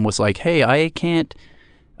mom was like, hey, I can't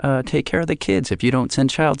take care of the kids if you don't send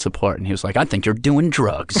child support. And he was like, I think you're doing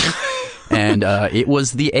drugs. And it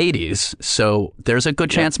was the 80s, so there's a good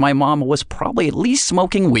chance my mom was probably at least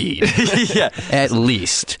smoking weed. Yeah. At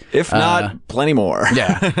least. If not, plenty more.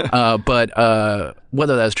 Yeah. But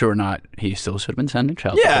whether that's true or not, he still should have been sending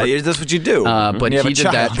child support. Yeah, that's what you do. But he did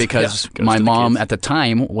that because my mom at the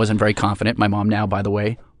time wasn't very confident. My mom now, by the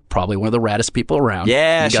way, probably one of the raddest people around.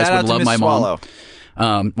 Yeah, you guys shout would out love to Miss my Swallow.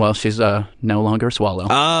 Mom. Well, she's no longer a Swallow.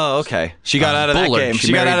 Oh, okay. She got out of that game.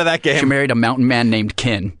 She got out of that game. She married a mountain man named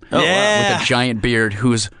Ken. Oh, yeah. With a giant beard,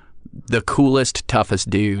 who's the coolest, toughest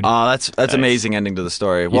dude. Oh, that's nice. Amazing ending to the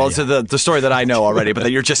story. Well, it's the story that I know already, but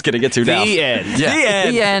that you're just going to get to now. The end. Yeah.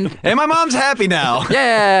 The end. And my mom's happy now.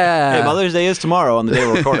 Yeah. Hey, Mother's Day is tomorrow on the day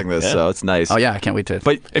we're recording this, so it's nice. Oh, yeah, I can't wait to.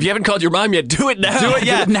 But if you haven't called your mom yet, do it now. Do it,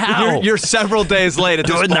 yeah. Do it now. You're several days late at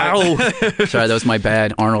this point. now. Sorry, that was my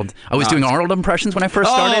bad. Arnold. I was doing Arnold impressions when I first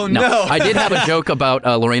started. Oh, no. I did have a joke about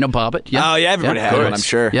Lorena Bobbitt. Yeah. Oh, yeah, everybody had one, I'm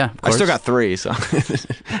sure. Yeah, I still got 3, so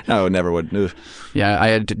no, never would. No. Yeah, I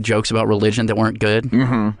had jokes about religion that weren't good.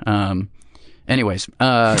 Mm-hmm. Anyways,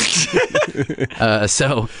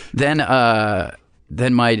 so then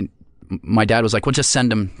my dad was like, well, just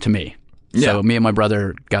send him to me. Yeah. So me and my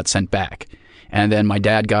brother got sent back. And then my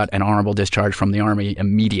dad got an honorable discharge from the Army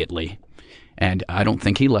immediately. And I don't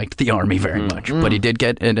think he liked the Army very much, but he did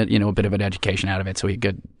get a bit of an education out of it. So he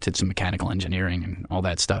did some mechanical engineering and all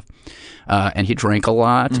that stuff. And he drank a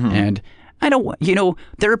lot. And I don't,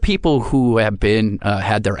 there are people who have been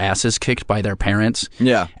had their asses kicked by their parents.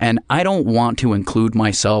 Yeah. And I don't want to include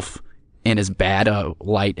myself in as bad a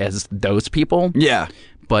light as those people. Yeah.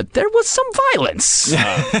 But there was some violence. Hey,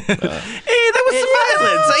 there was some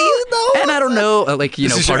violence. And I don't know,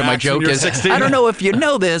 part of my joke is, 16? I don't know if you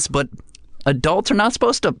know this, but adults are not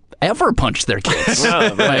supposed to ever punch their kids.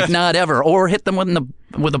 Like, not ever. Or hit them in the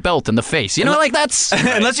with a belt in the face. You know, like that's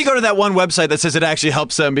unless you go to that one website that says it actually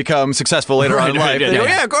helps them become successful later on in life.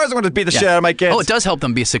 Yeah, of course I'm going to beat the shit out of my kids. Oh, it does help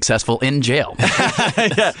them be successful in jail.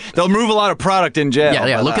 Yeah, they'll move a lot of product in jail.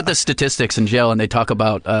 Yeah. Look at the statistics in jail, and they talk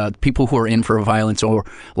about people who are in for violence, or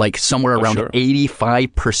like somewhere around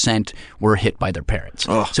 85% were hit by their parents.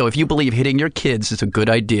 Oh. So if you believe hitting your kids is a good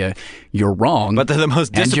idea, you're wrong. But they're the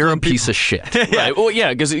most disciplined and you're a piece of shit. Right. Well,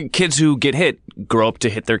 yeah, because kids who get hit grow up to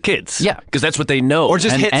hit their kids. Yeah, because that's what they know. Or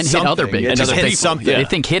just hit other big. Just hit something. They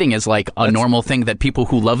think hitting is like a normal thing that people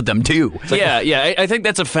who love them do. I think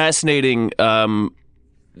that's a fascinating. And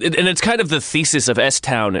it's kind of the thesis of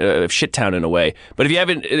S-Town, Shit-Town in a way. But if you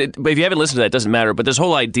haven't listened to that, it doesn't matter. But this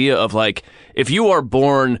whole idea of like, if you are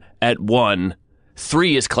born at 1,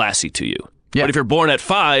 3 is classy to you. Yeah. But if you're born at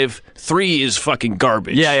 5, 3 is fucking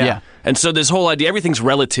garbage. Yeah. And so this whole idea, everything's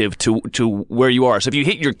relative to where you are. So if you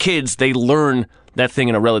hit your kids, they learn that thing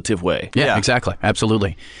in a relative way. Yeah, exactly.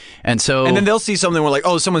 Absolutely. And then they'll see something where like,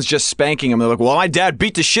 oh, someone's just spanking them. They're like, well, my dad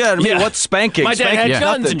beat the shit out of me. What's spanking? My dad had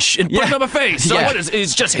guns and put him in my face. So what is?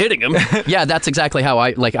 He's just hitting him. Yeah, that's exactly how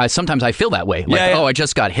I sometimes I feel that way. Like, oh, I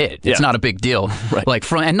just got hit. It's not a big deal. Right.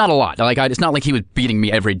 Like and not a lot. Like it's not like he was beating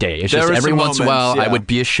me every day. It's just every once in a while I would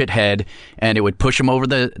be a shithead and it would push him over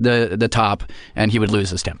the top and he would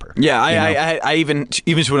lose his temper. Yeah, I even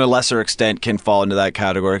to a lesser extent can fall into that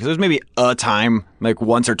category because there's maybe a time like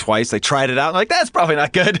once or twice they tried it out and like that's probably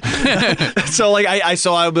not good. So like I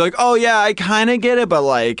would be like, oh yeah, I kind of get it, but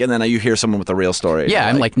like, and then you hear someone with a real story. Yeah,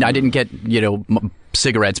 I'm like I didn't get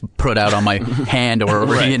cigarettes put out on my hand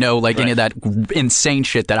or any of that insane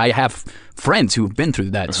shit that I have friends who've been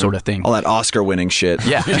through that sort of thing. All that Oscar-winning shit.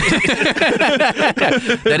 Yeah,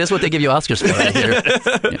 that is what they give you Oscars for right here.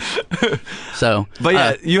 Yeah. So,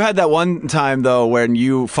 but you had that one time though when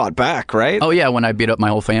you fought back, right? Oh yeah, when I beat up my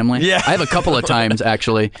whole family. Yeah, I have a couple of times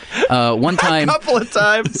actually. One time, a couple of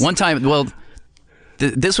times. One time, well.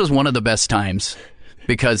 This was one of the best times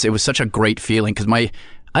because it was such a great feeling because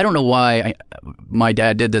I don't know why my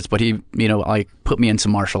dad did this, but he, like put me in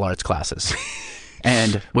some martial arts classes.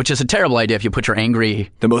 And which is a terrible idea if you put your the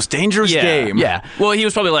most dangerous game. Yeah. Well, he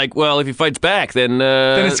was probably like, well, if he fites back, then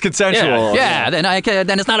it's consensual. Yeah. Then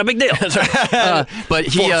it's not a big deal. But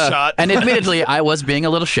he and admittedly, I was being a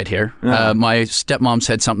little shit here. My stepmom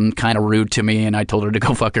said something kind of rude to me, and I told her to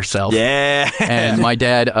go fuck herself. Yeah. And my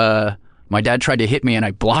dad tried to hit me, and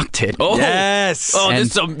I blocked it. Oh, yes. Oh,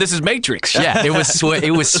 this is Matrix. Yeah, it was sweet.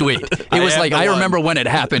 It was sweet. It was like I remember when it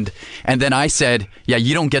happened, and then I said, "Yeah,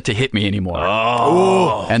 you don't get to hit me anymore."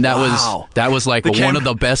 Oh, and that was like one of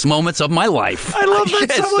the best moments of my life. I love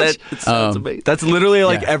that so much. That sounds amazing. That's literally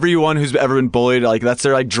like everyone who's ever been bullied. Like that's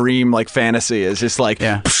their like dream, like fantasy is just like.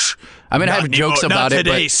 Yeah. I mean, I have jokes about it,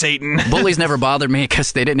 but Satan. Bullies never bothered me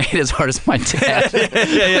because they didn't hit as hard as my dad.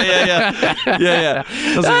 Yeah. Yeah,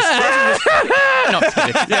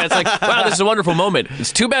 it's like, wow, this is a wonderful moment.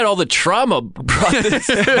 It's too bad all the trauma brought this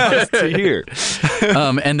to here.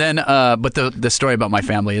 And then, but the story about my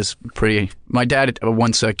family is pretty. My dad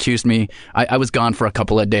once accused me. I was gone for a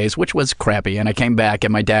couple of days, which was crappy, and I came back,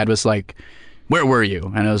 and my dad was like, "Where were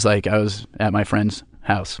you?" And I was like, "I was at my friend's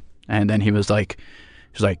house." And then he was like,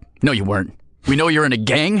 "No, you weren't. We know you're in a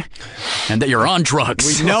gang and that you're on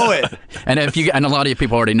drugs. We know it." And a lot of you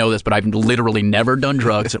people already know this, but I've literally never done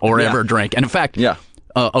drugs or ever drank. And in fact,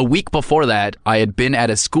 a week before that, I had been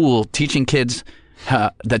at a school teaching kids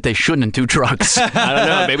that they shouldn't do drugs. I don't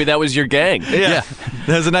know. Maybe that was your gang. Yeah.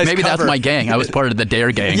 That was a nice Maybe cover. That's my gang. I was part of the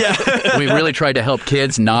DARE gang. Yeah. We really tried to help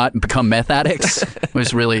kids not become meth addicts. It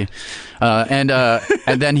was really... And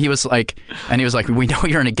then he was like, "We know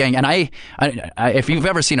you're in a gang." And I if you've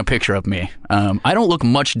ever seen a picture of me, I don't look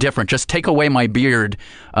much different. Just take away my beard,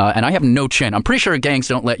 and I have no chin. I'm pretty sure gangs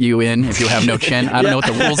don't let you in if you have no chin. I don't know what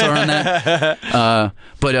the rules are on that.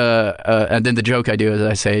 But and then the joke I do is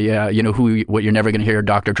I say, "Yeah, what you're never going to hear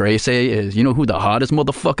Dr. Dre say is, you know who the hottest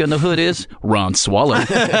motherfucker in the hood is? Ron Swallow."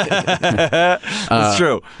 That's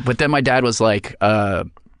true. But then my dad was like,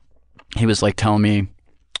 he was like telling me.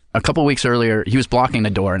 A couple weeks earlier, he was blocking the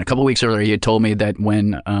door, and a couple weeks earlier, he had told me that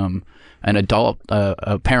when an adult,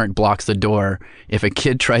 a parent blocks the door, if a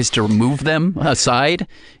kid tries to move them aside,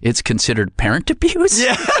 it's considered parent abuse.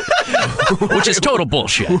 Yeah. Which is total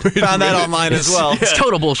bullshit. We found that online as well. It's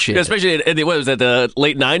total bullshit. Yeah, especially in the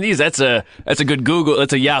late 90s. That's a good Google.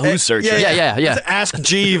 That's a Yahoo search. Yeah. It's Ask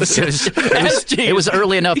Jeeves. It was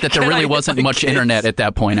early enough that there really wasn't much internet at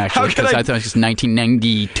that point, actually, because I thought it was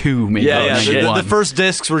 1992, maybe. Yeah. The first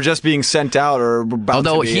discs were just being sent out, or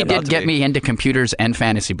although he did get me into computers and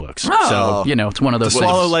fantasy books. Oh. So, it's one of those things.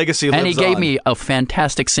 Swallow legacy lives on. And he gave me a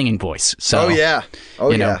fantastic singing voice. So, Oh,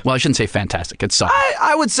 yeah. Well, I shouldn't say fantastic. It sucked.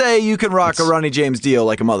 I would say say you can rock a Ronnie James Dio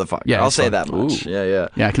like a motherfucker. Yeah, I'll say fun. that much. Ooh. Yeah.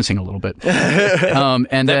 Yeah, I can sing a little bit.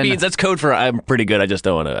 And that means that's code for I'm pretty good. I just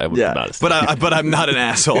don't want to. I'm yeah, not but I'm not an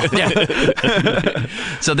asshole.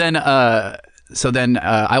 So then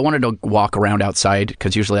I wanted to walk around outside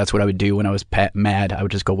because usually that's what I would do when I was mad. I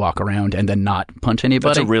would just go walk around and then not punch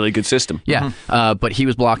anybody. That's a really good system. Yeah. But he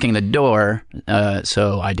was blocking the door,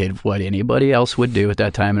 so I did what anybody else would do at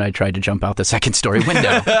that time, and I tried to jump out the second-story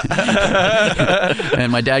window.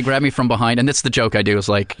 And my dad grabbed me from behind, and that's the joke I do is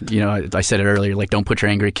like, I said it earlier, like, don't put your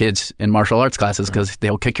angry kids in martial arts classes because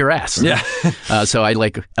they'll kick your ass. Yeah. So I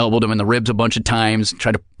like elbowed him in the ribs a bunch of times,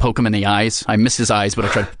 tried to poke him in the eyes. I missed his eyes, but I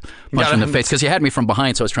tried to punch him in the face because he had me from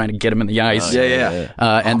behind, so I was trying to get him in the eyes. Yeah.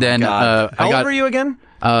 And then how old were you again?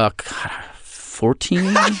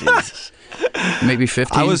 14, maybe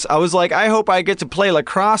 15. I was like, I hope I get to play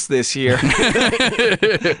lacrosse this year.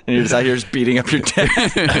 And you're just out here just beating up your dad.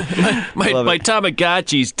 my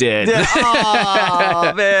Tamagotchi's dead.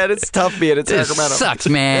 Oh man, it's tough being in Sacramento. It sucks,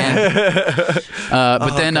 man.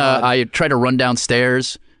 But then I tried to run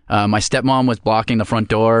downstairs. My stepmom was blocking the front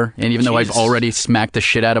door, and even though I've already smacked the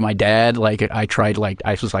shit out of my dad, like I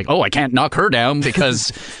was like, oh, I can't knock her down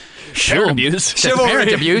because parent abuse,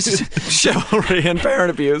 parent abuse, chivalry and parent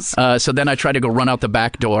abuse. So then I tried to go run out the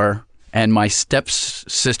back door, and my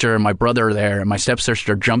stepsister and my brother are there, and my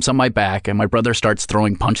stepsister jumps on my back, and my brother starts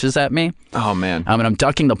throwing punches at me. Oh man! And I'm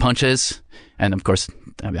ducking the punches, and of course,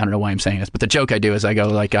 I don't know why I'm saying this, but the joke I do is I go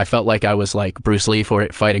like, I felt like I was like Bruce Lee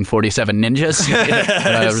fighting 47 ninjas.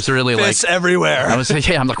 I was really fists everywhere.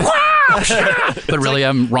 I'm like, wow! But really,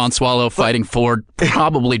 I'm Ron Swallow fighting four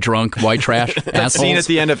probably drunk white trash assholes. Scene at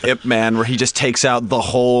the end of Ip Man where he just takes out the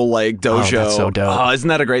whole like dojo. Oh, that's so dope. Oh, isn't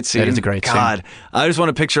that a great scene? That is a great scene. God, I just want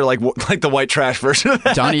to picture like the white trash version of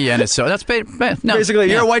that. Donnie Yen is so. That's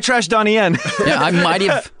basically you're a white trash Donnie Yen. Yeah,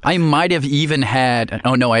 I might have even had.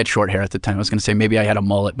 Oh no, I had short hair at the time. I was going to say maybe I had a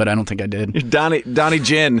mullet, but I don't think I did. Donnie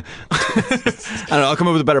Gin. I don't know. I'll come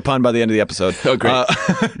up with a better pun by the end of the episode. Oh great.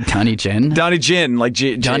 Donnie Gin. Donnie Gin, like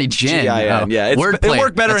Johnny Gin. G-I-N. Yeah, it worked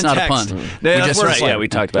better in text. That's not a pun. That's right. Yeah, we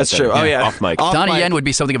talked about that's that. True. Oh yeah, off mic. Donnie Yen would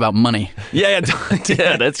be something about money. Yeah,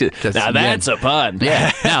 yeah, that's good. Now that's a pun.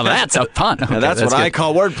 Yeah, now that's a pun. Okay, that's what I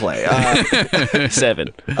call wordplay.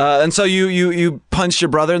 7. And so you punched your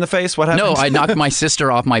brother in the face. What happened? No, I knocked my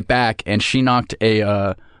sister off my back, and she knocked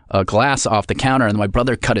a glass off the counter, and my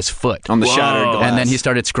brother cut his foot on the shattered glass. And then he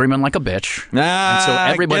started screaming like a bitch. And so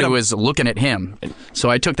everybody was looking at him. So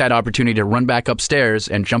I took that opportunity to run back upstairs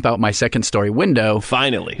and jump out my second-story window.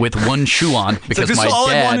 Finally, with one shoe on because my dad. That's all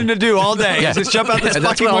I wanted to do all day. Yeah. Just jump out this That's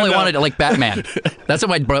fucking what window. I wanted, like Batman. That's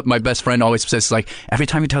what my best friend always says. Like every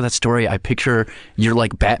time you tell that story, I picture you're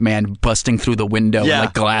like Batman busting through the window, and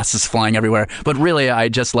like glasses flying everywhere. But really, I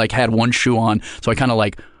just like had one shoe on, so I kind of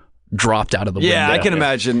like dropped out of the window. Yeah, I can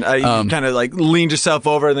imagine. You kind of like leaned yourself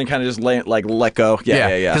over and then kind of just let go.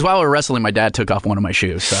 Yeah. Because while we were wrestling, my dad took off one of my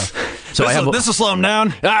shoes. So this will slow him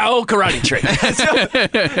down. Karate trick.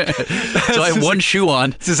 So I have one shoe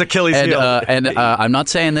on. This is Achilles heel. And I'm not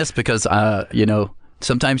saying this because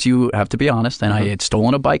sometimes you have to be honest, and I had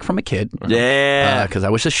stolen a bike from a kid. Yeah. Because I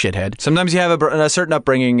was a shithead. Sometimes you have a certain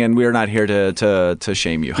upbringing, and we're not here to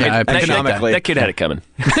shame you. Yeah, economically. That kid had it coming.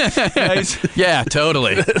 Yeah,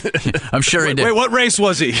 totally. I'm sure he did. Wait, what race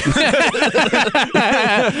was he?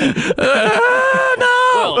 No.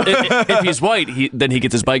 Well, if he's white, then he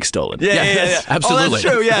gets his bike stolen. Yeah. Absolutely. Oh, that's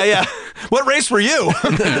true. Yeah. What race were you?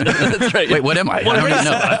 That's right. Wait, what am I? I don't even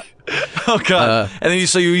know. Oh god! And then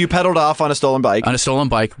you pedaled off on a stolen bike. On a stolen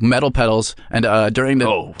bike, metal pedals, and during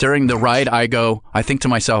the ride, I think to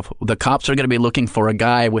myself, the cops are going to be looking for a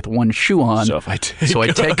guy with one shoe on. So I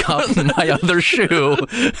take off my other shoe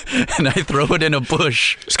and I throw it in a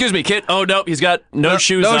bush. Excuse me, kid. Oh no, he's got no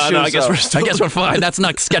shoes on. Shoes I guess we're fine. That's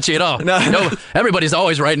not sketchy at all. No, everybody's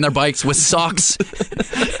always riding their bikes with socks.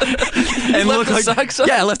 And left the socks on?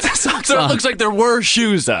 Yeah, left the socks on. So on. it looks like there were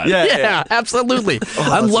shoes on. Yeah, absolutely.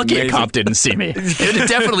 I'm lucky a cop didn't see me. It had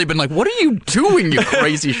definitely been like, what are you doing, you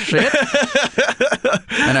crazy shit?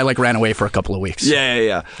 And I ran away for a couple of weeks.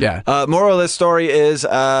 Yeah. Yeah. Moral of this story is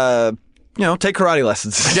take karate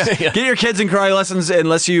lessons. Yeah. Get your kids in karate lessons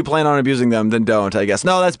unless you plan on abusing them, then don't, I guess.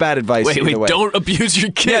 No, that's bad advice. Wait, don't abuse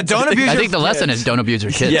your kids. Yeah, don't abuse your kids. I think the lesson is don't abuse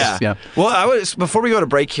your kids. Yeah. Well, before we go to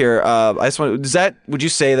break here, I just want would you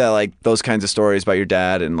say that like those kinds of stories about your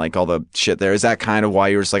dad and like all the shit there, is that kind of why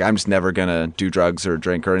you were just like, I'm just never going to do drugs or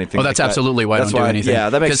drink or anything? Oh, that's absolutely why I don't do anything. Yeah,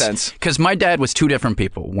 that makes sense. Because my dad was two different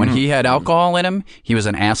people. When he had alcohol in him, he was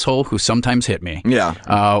an asshole who sometimes hit me.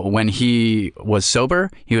 Yeah. When he was sober,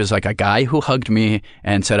 he was like a guy who hugged me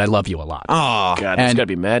and said, I love you a lot. Oh, God, that's got to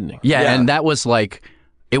be maddening. Yeah, and that was like,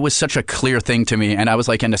 it was such a clear thing to me. And I was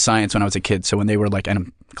like into science when I was a kid. So when they were like, and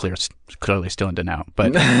I'm clearly still into now,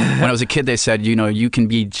 but when I was a kid, they said, you can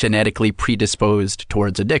be genetically predisposed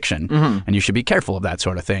towards addiction and you should be careful of that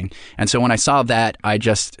sort of thing. And so when I saw that, I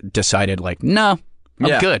just decided like, no.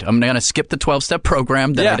 I'm good. I'm going to skip the 12-step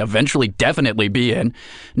program that I'd eventually definitely be in and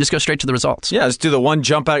just go straight to the results. Yeah, just do the one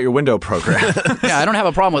jump out your window program. Yeah, I don't have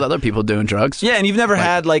a problem with other people doing drugs. Yeah, and you've never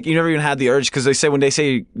you never even had the urge, because when they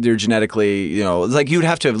say you're genetically, it's like you'd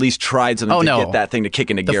have to have at least tried something to get that thing to kick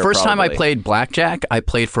into gear. The first time I played blackjack, I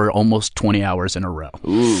played for almost 20 hours in a row.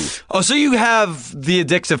 Ooh. Oh, so you have the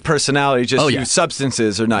addictive personality, just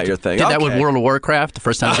substances are not your thing. Did that with World of Warcraft. The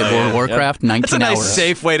first time I did World of Warcraft, 19 That's a nice,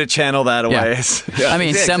 safe way to channel that away. Yeah. I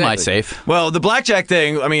mean, semi-safe. Well, the blackjack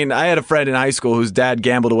thing, I had a friend in high school whose dad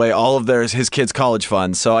gambled away all of his kids' college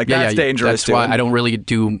funds, so that's dangerous. That's why I don't really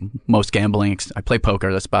do most gambling. I play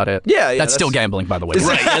poker, that's about it. Yeah, that's still gambling, by the way.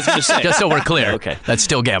 Right, that's what I'm saying. Just so we're clear. Okay. That's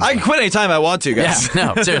still gambling. I can quit anytime I want to, guys.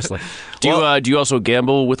 Yeah, no, seriously. Do you also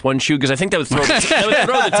gamble with one shoe? Because I think that would throw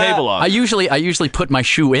the table off. I usually put my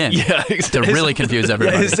shoe in to really confuse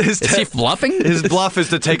everybody. Is he bluffing? His bluff is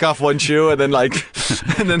to take off one shoe and then I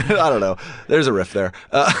don't know. There's a riff there.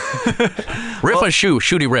 Riff a shoe,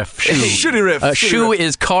 shooty riff. Shooty riff. Shoe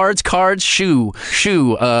is cards, shoe.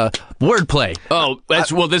 Wordplay. Oh,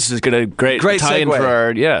 this is going to great tie in for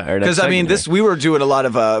our next because we were doing a lot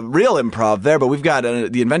of real improv there, but we've got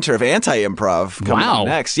the inventor of anti-improv coming up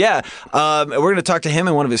next. Yeah, we're going to talk to him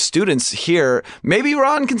and one of his students here. Maybe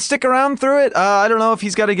Ron can stick around through it. I don't know if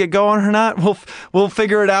he's got to get going or not. We'll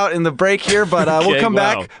figure it out in the break here, but we'll come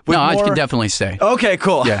back with more. I can definitely stay. Okay,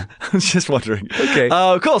 cool. Yeah, I was just wondering. Okay,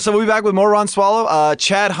 cool. So we'll be back with more Ron Swallow,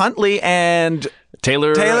 Chad Huntley, and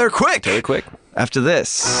Taylor Quick. Taylor Quick. After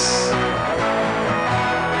this.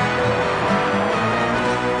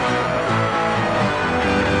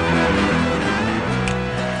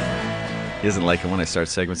 He doesn't like it when I start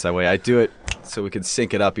segments that way. I do it so we can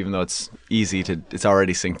sync it up, even though it's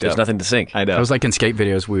already synced up. There's nothing to sync. I know. It was like in skate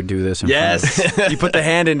videos, we would do this. Yes. You put the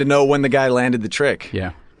hand in to know when the guy landed the trick.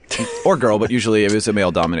 Yeah. Or girl, but usually it was a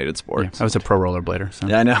male-dominated sport. Yeah, I was a pro rollerblader. So.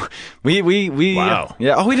 Yeah, I know. We wow.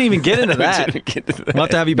 Yeah. Oh, we didn't even get into that. We'll have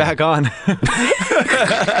to have you back on.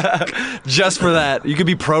 Just for that. You could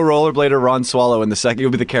be pro rollerblader Ron Swallow in the second.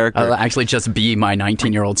 You'll be the character. I'll actually just be my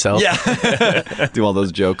 19-year-old self. Yeah. Do all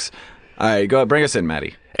those jokes. All right, go ahead. Bring us in,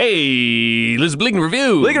 Maddie. Hey, this is Bleak and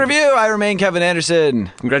Review. Bleak and Review. I remain Kevin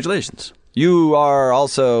Anderson. Congratulations. You are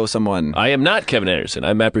also someone. I am not Kevin Anderson.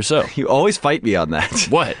 I'm Matt Brousseau. You always fight me on that.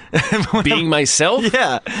 What? Being myself?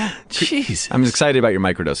 Yeah. Jeez. I'm excited about your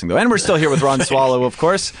microdosing, though. And we're still here with Ron Swallow, of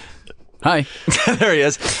course. Hi. There he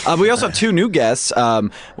is. We also have two new guests,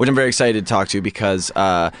 which I'm very excited to talk to because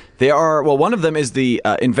they are, one of them is the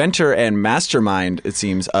inventor and mastermind, it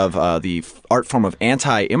seems, of the art form of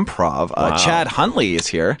anti-improv. Wow. Chad Huntley is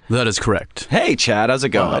here. That is correct. Hey, Chad. How's it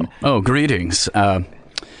going? Oh, greetings.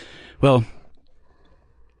 Well,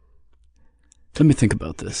 let me think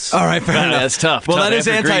about this. All right, fair enough. That's tough. Well, that is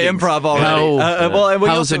anti-improv already.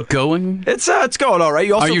 How's it going? It's going all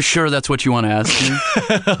right. Are you sure that's what you want to ask me?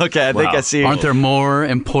 Okay, I think I see. Aren't there more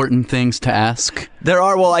important things to ask? There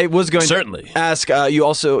are. Well, I was going to ask you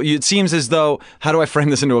also. It seems as though, how do I frame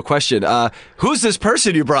this into a question? Who's this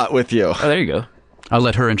person you brought with you? Oh, there you go. I'll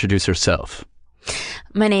let her introduce herself.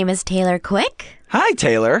 My name is Taylor Quick. Hi,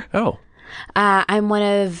 Taylor. Oh. I'm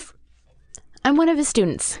one of his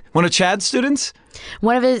students. One of Chad's students?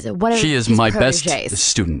 She is my proteges. Best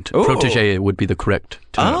student. Ooh. Protege would be the correct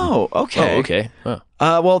term. Oh, okay. Oh, okay. Oh.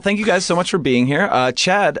 Well, thank you guys so much for being here.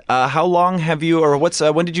 Chad, how long have you, or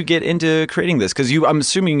when did you get into creating this? Because I'm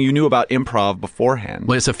assuming you knew about improv beforehand.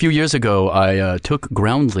 Well, it's a few years ago. I took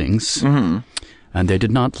Groundlings, and they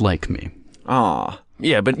did not like me. Aw.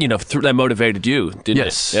 Yeah, but that motivated you, didn't it?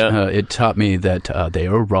 Yes, it taught me that they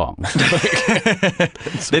are wrong.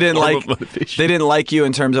 They didn't like you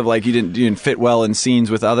in terms of like you didn't fit well in scenes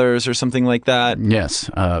with others or something like that. Yes,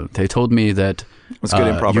 they told me that good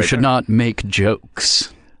improv you should not make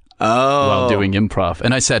jokes while doing improv,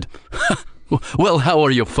 and I said, "Well, how are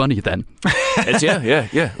you funny then?" Yeah.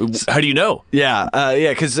 How do you know? Yeah,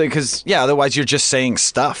 because otherwise you're just saying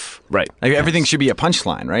stuff. Right. Like, everything should be a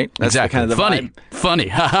punchline, right? That's exactly. Kind of the funny. vibe. Funny.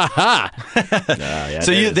 Ha ha ha.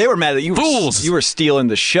 So they were mad that you fools. You were stealing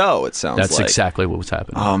the show. It sounds That's like. exactly what was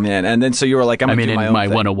happening. Oh man! And then so you were like, I'm gonna do my own in my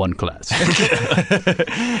thing. 101 class.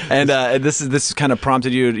 And this kind of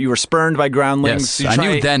prompted you. You were spurned by Groundlings. Yes, I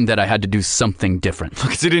knew then that I had to do something different.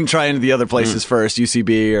 Because you didn't try into the other places first,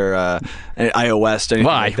 UCB or IO West. Or anything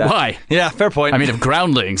Why? Like that. Why? Yeah, fair point. I mean, if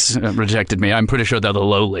Groundlings rejected me, I'm pretty sure they're the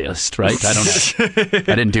lowliest, right? I don't know.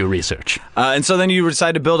 I didn't do research. And so then you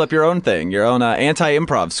decide to build up your own thing, your own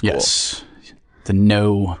anti-improv school. Yes. The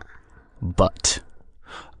no but.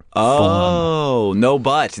 Oh, no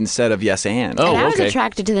but instead of yes and. And I was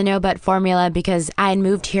attracted to the no but formula because I had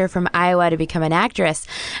moved here from Iowa to become an actress.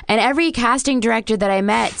 And every casting director that I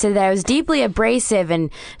met said that I was deeply abrasive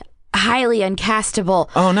and highly uncastable.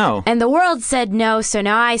 Oh, no. And the world said no, so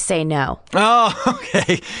now I say no. Oh,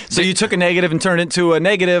 okay. So you took a negative and turned it into a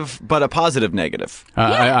negative, but a positive negative.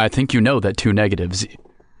 I think you know that 2 negatives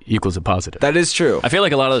equals a positive. That is true. I feel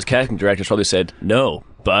like a lot of those casting directors probably said, no,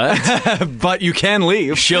 but... but you can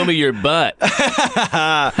leave. Show me your butt.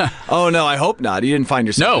 Oh, no, I hope not. You didn't find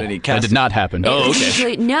yourself in any casting. That did not happen. Oh,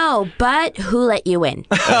 okay. No, but who let you in?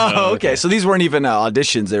 Oh, okay. So these weren't even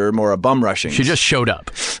auditions. They were more a bum rushing. She just showed up.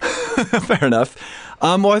 Fair enough.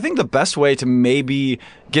 Well, I think the best way to maybe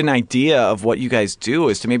get an idea of what you guys do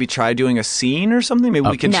is to maybe try doing a scene or something. Maybe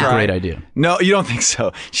we can try. Great idea. No, you don't think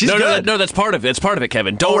so? She's good. No, that's part of it. It's part of it,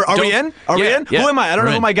 Kevin. Are we in? Are we in? Yeah. Who am I? I don't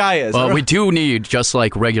know who my guy is. Well, we do need, just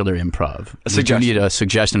like regular improv, we do need a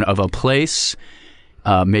suggestion of a place,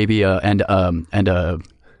 maybe a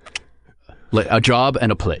job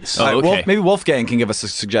and a place. Oh, okay. Maybe Wolfgang can give us a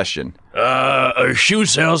suggestion. A shoe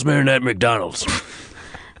salesman at McDonald's.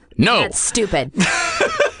 No. That's stupid.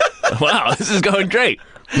 Wow, this is going great.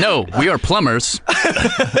 No, we are plumbers.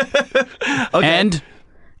 And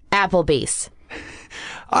Applebee's.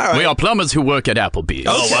 All right. We are plumbers who work at Applebee's.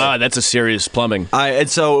 Oh, wow, that's a serious plumbing. And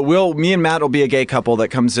so me and Matt will be a gay couple that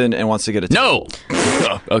comes in and wants to get a table. No.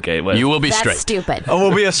 Oh, okay, well. You will be That's straight. stupid. Oh,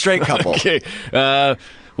 we'll be a straight couple. Okay.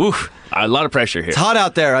 Oof, a lot of pressure here. It's hot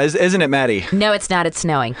out there, isn't it, Maddie? No, it's not. It's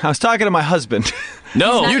snowing. I was talking to my husband.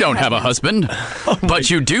 No, You don't have a husband, but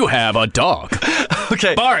you do have a dog.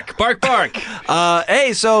 Okay. Bark, bark, bark.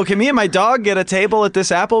 Hey, so can me and my dog get a table at this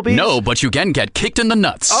Applebee's? No, but you can get kicked in the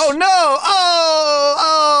nuts. Oh, no.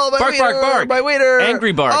 Oh, my Bark, waiter, bark, bark. My waiter.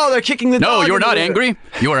 Angry bark. Oh, they're kicking the dog. No, you're in the not waiter. angry.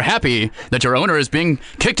 You are happy that your owner is being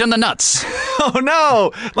kicked in the nuts. Oh,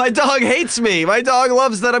 no. My dog hates me. My dog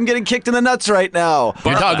loves that I'm getting kicked in the nuts right now.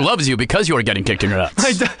 Your dog loves you because you are getting kicked in your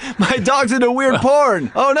nuts. My dog's into weird porn.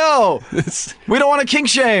 Oh, no. We don't want to kink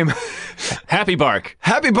shame. Happy bark.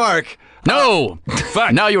 Happy bark. No.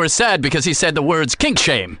 Fuck. Now you are sad because he said the words kink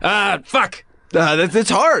shame. Fuck. It's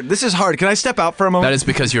hard. This is hard. Can I step out for a moment? That is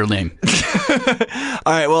because you're lame.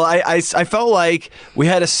 All right. Well, I felt like we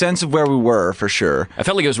had a sense of where we were for sure. I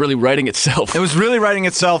felt like it was really writing itself. It was really writing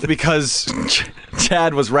itself because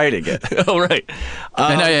Chad was writing it. Oh, right.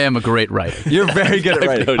 And I am a great writer. You're very good at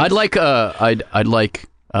writing. I'd like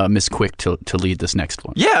Miss Quick to lead this next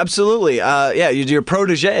one. Yeah, absolutely. Your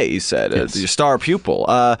protege, you said, Yes. your star pupil.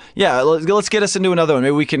 Let's get us into another one.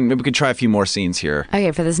 Maybe we can try a few more scenes here.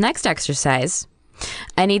 Okay, for this next exercise,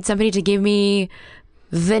 I need somebody to give me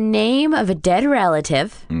the name of a dead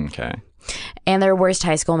relative Okay. and their worst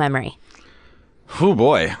high school memory. Oh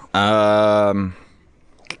boy.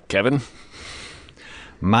 Kevin?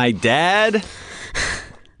 My dad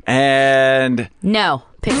and No,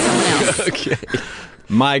 pick someone else. Okay.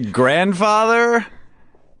 my grandfather.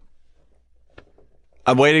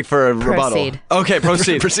 I'm waiting for a rebuttal. Okay,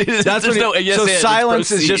 proceed. Proceed. That's when so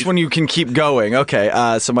silence is just when you can keep going.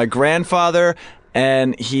 Okay, so my grandfather,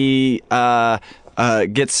 and he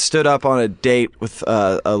gets stood up on a date with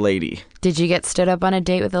a lady. Did you get stood up on a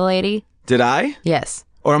date with a lady? Did I? Yes.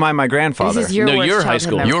 Or am I my grandfather? This is your worst your high childhood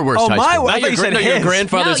school. memory. Your worst high my school. I thought you said your his.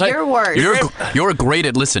 grandfather's No, your worst. You're great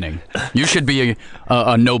at listening. You should be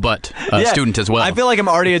a no-but student as well. I feel like I'm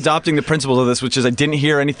already adopting the principles of this, which is I didn't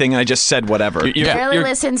hear anything and I just said whatever. Barely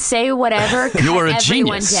listen, say whatever. You are a cut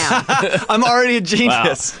everyone genius. down. I'm already a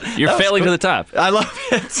genius. Wow. You're failing to the top. I love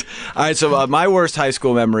it. All right, so my worst high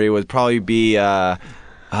school memory would probably be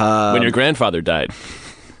When your grandfather died.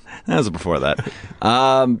 that was before that.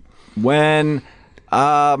 When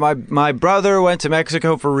my brother went to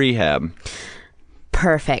Mexico for rehab.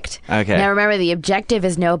 Perfect. Okay. Now remember, the objective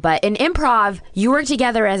is no but. In improv, you work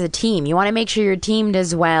together as a team. You want to make sure your team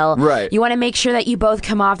does well. Right. You want to make sure that you both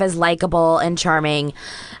come off as likable and charming.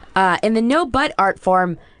 In the no but art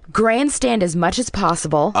form, grandstand as much as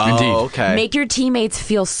possible. Indeed. Okay. Make your teammates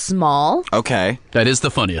feel small. Okay. That is the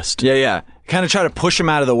funniest. Yeah. Kind of try to push them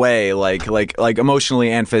out of the way, like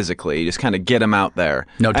emotionally and physically. You just kind of get them out there.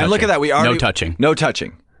 No touching. And look at that. We already No touching. No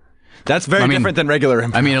touching. That's very different than regular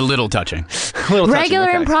improv. I mean, a little touching. A little touching, Regular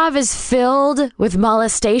okay. improv is filled with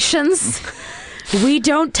molestations. We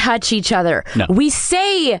don't touch each other. No. We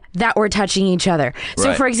say that we're touching each other. So,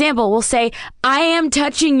 Right. for example, we'll say, I am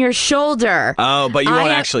touching your shoulder. Oh, but you I won't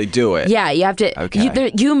am- actually do it. Yeah, you have to.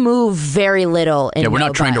 Okay. You move very little. Yeah, we're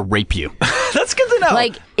not trying to rape you. That's good to know.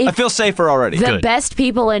 Like, I feel safer already. The best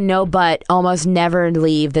people in No Butt almost never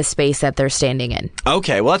leave the space that they're standing in.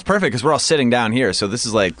 Okay, well that's perfect because we're all sitting down here, so this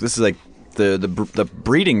is like the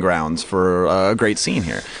breeding grounds for a great scene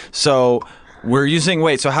here. So we're using.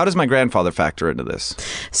 Wait, so how does my grandfather factor into this?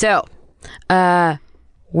 So,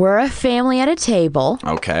 we're a family at a table.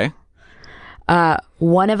 Okay.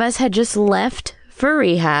 One of us had just left for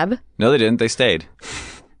rehab. No, they didn't. They stayed.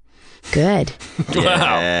 Good.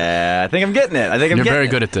 Yeah, I think I'm getting it. You're very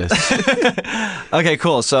good at this. Okay,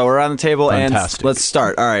 cool. So we're on the table Fantastic. And let's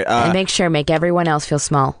start. All right. And make everyone else feel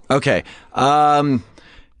small. Okay.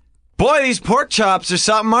 Boy, these pork chops are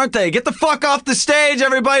something, aren't they? Get the fuck off the stage,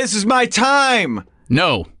 everybody. This is my time.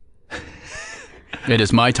 No. It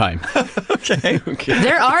is my time. Okay.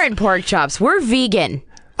 There aren't pork chops. We're vegan.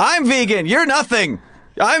 I'm vegan. You're nothing.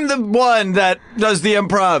 I'm the one that does the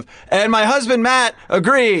improv. And my husband, Matt,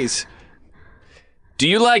 agrees. Do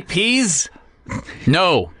you like peas?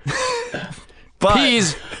 No. But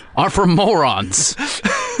peas are for morons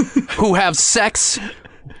who have sex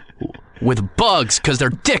with bugs because their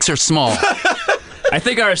dicks are small. I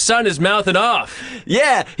think our son is mouthing off.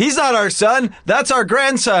 Yeah, he's not our son. That's our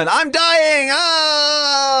grandson. I'm dying.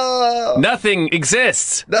 Oh! Nothing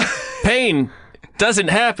exists. Pain doesn't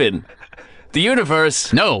happen. The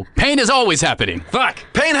universe... No, pain is always happening. Fuck.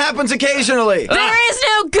 Pain happens occasionally. There is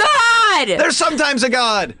no God. There's sometimes a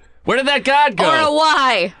God. Where did that God go? Or a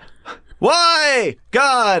why? Why?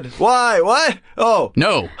 God. Why? What? Oh.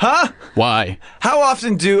 No. Huh? Why? How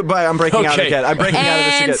often do... I'm breaking out again. I'm breaking out of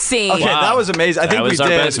this again. Scene. Okay, that was amazing. I think we did.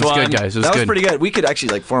 Best it was good, guys. That was pretty good. We could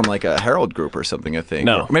actually form like a Herald group or something, I think.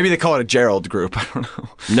 No. Or maybe they call it a Gerald group. I don't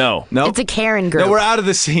know. No. It's a Karen group. No, we're out of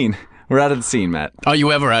the scene. We're out of the scene, Matt. Are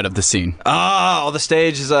you ever out of the scene? Oh, the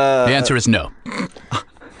stage is... The answer is no.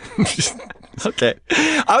 Okay.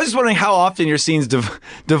 I was just wondering how often your scenes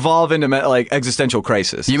devolve into like existential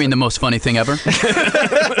crisis. You mean the most funny thing ever?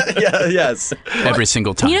 Yeah, yes. Every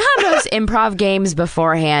single time. You know how most improv games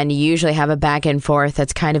beforehand, you usually have a back and forth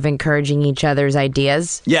that's kind of encouraging each other's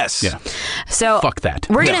ideas? Yes. Yeah. So fuck that.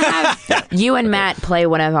 We're going to have you and Matt play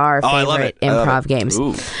one of our favorite improv games.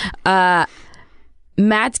 Ooh.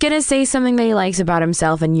 Matt's going to say something that he likes about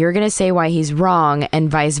himself, and you're going to say why he's wrong, and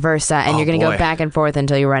vice versa, and you're going to go back and forth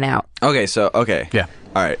until you run out. Okay. Yeah.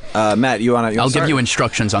 All right. Matt, you want to... I'll give you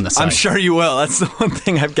instructions on the side. I'm sure you will. That's the one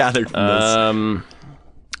thing I've gathered from this.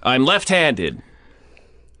 I'm left-handed.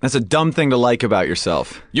 That's a dumb thing to like about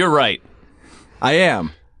yourself. You're right. I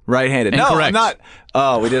am right-handed. Incorrect. No, I'm not.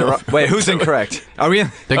 Oh, we did it wrong. Wait, who's incorrect? Are we in?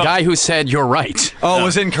 The guy who said you're right. Oh,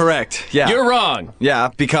 was incorrect. Yeah. You're wrong.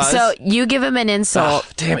 Yeah, because... So you give him an insult.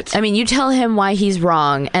 Oh, damn it. I mean, you tell him why he's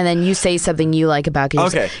wrong, and then you say something you like about him.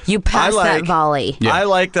 Okay. You pass that volley. Yeah. I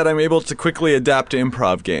like that I'm able to quickly adapt to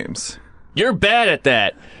improv games. You're bad at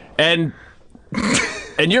that. And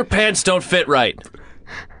your pants don't fit right.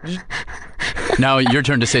 Now your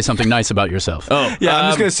turn to say something nice about yourself. Oh, yeah. I'm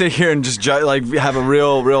just gonna sit here and just have a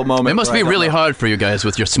real moment. It must be really hard for you guys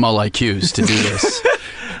with your small IQs to do this.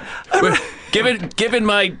 Given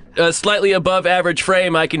my slightly above average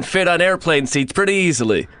frame, I can fit on airplane seats pretty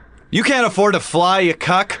easily. You can't afford to fly, you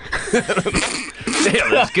cuck.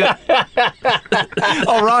 Damn, that's good.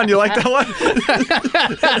 Oh, Ron, you like that one?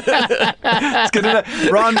 It's good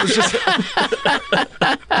enough. Ron was just...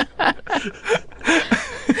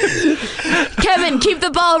 Kevin, keep the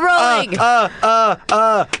ball rolling.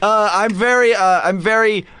 I'm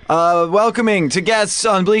very welcoming to guests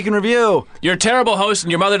on Bleak and Review. You're a terrible host,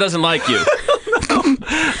 and your mother doesn't like you.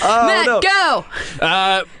 Matt, go.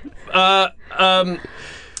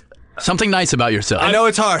 Something nice about yourself. I know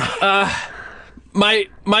it's hard. My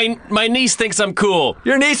niece thinks I'm cool.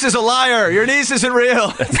 Your niece is a liar. Your niece isn't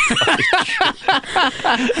real.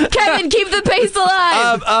 Kevin, keep the pace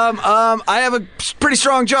alive. I have a pretty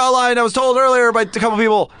strong jawline. I was told earlier by a couple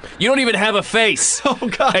people. You don't even have a face. Oh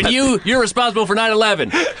God. And you're responsible for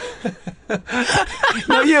 9/11.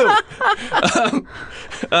 No, you.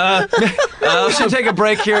 We should take a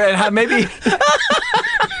break here and have maybe.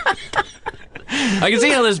 I can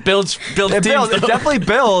see how this builds teams. It definitely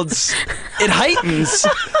builds. It heightens,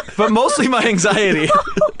 but mostly my anxiety.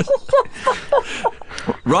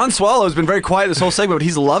 Ron Swallow has been very quiet this whole segment, but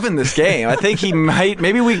he's loving this game. I think he might.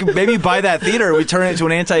 Maybe buy that theater. We turn it into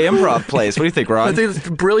an anti-improv place. What do you think, Ron? I think it's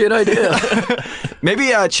a brilliant idea.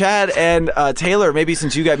 Maybe Chad and Taylor. Maybe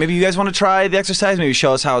you guys want to try the exercise. Maybe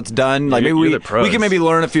show us how it's done. Like maybe we can maybe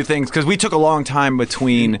learn a few things because we took a long time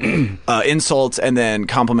between insults and then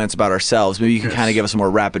compliments about ourselves. Maybe you can kind of give us a more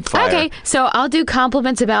rapid fire. Okay, so I'll do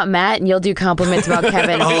compliments about Matt, and you'll do compliments about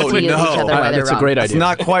Kevin. Oh, to each other that's a great idea. It's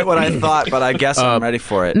not quite what I thought, but I guess I'm ready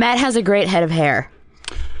for it. Matt has a great head of hair.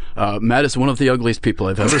 Matt is one of the ugliest people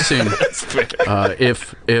I've ever seen.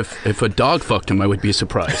 If a dog fucked him, I would be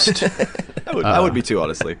surprised. I would be too,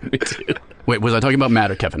 honestly. Me too. Wait, was I talking about Matt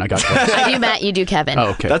or Kevin? I got that. I do Matt, you do Kevin. Oh,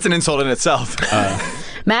 okay. That's an insult in itself.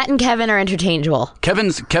 Matt and Kevin are interchangeable.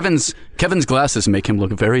 Kevin's glasses make him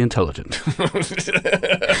look very intelligent.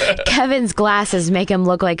 Kevin's glasses make him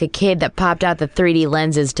look like a kid that popped out the 3D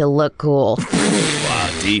lenses to look cool.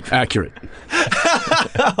 Wow, deep. Accurate.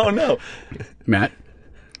 Oh, no. Matt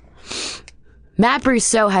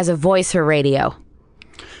Brousseau has a voice for radio.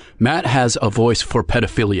 Matt has a voice for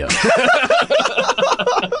pedophilia.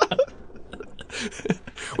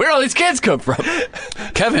 Where all these kids come from?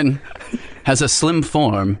 Kevin has a slim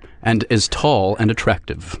form and is tall and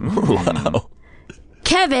attractive. Wow.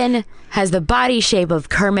 Kevin has the body shape of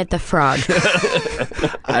Kermit the Frog.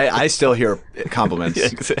 I still hear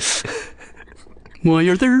compliments. Why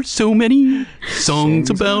are there so many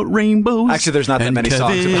songs about rainbows? Actually, there's not that many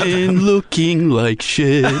songs about them. Looking like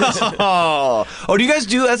shit. Oh, do you guys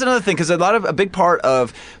do? That's another thing, because a big part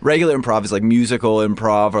of regular improv is like musical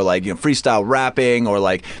improv, or like freestyle rapping, or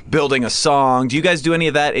like building a song. Do you guys do any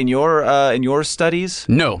of that in your studies?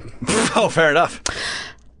 No. Oh, fair enough.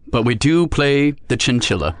 But we do play the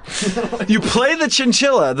chinchilla. You play the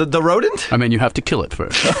chinchilla, the rodent? I mean, you have to kill it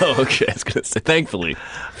first. Oh, okay. I was going to say, thankfully.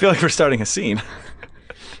 I feel like we're starting a scene.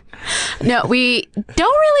 No, we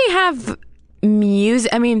don't really have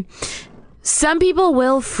music. I mean, some people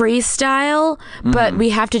will freestyle, but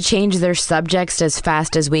we have to change their subjects as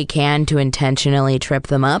fast as we can to intentionally trip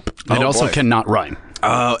them up. It also cannot rhyme.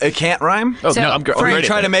 Oh, it can't rhyme? Oh, so, no, I'm or you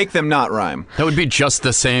try to make them not rhyme. That would be just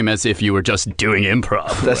the same as if you were just doing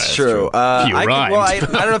improv. That's true. You rhymed. I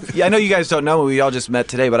don't know if, I know you guys don't know, we all just met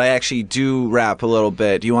today, but I actually do rap a little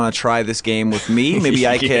bit. Do you want to try this game with me? Maybe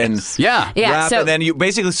I can Yeah. rap, so and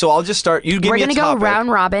then so I'll just start. You give me a topic. We're going to go round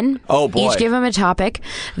robin. Oh, boy. Each give him a topic.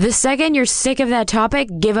 The second you're sick of that topic,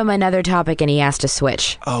 give him another topic and he has to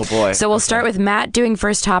switch. Oh, boy. So we'll start with Matt doing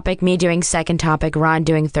first topic, me doing second topic, Ron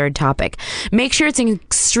doing third topic. Make sure it's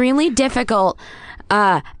extremely difficult,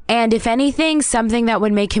 and if anything, something that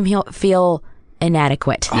would make him feel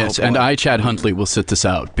inadequate. Yes, and I, Chad Huntley, will sit this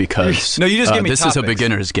out because no, you just give me this topics. is a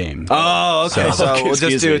beginner's game. Oh, okay. So we'll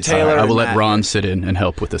just do Taylor. I will let Ron sit in and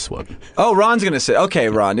help with this one. Oh, Ron's going to sit. Okay,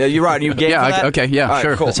 Ron. You game for that? Okay, yeah, right,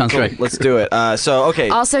 sure. Cool, that sounds great. Let's do it. Okay.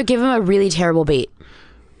 Also, give him a really terrible beat.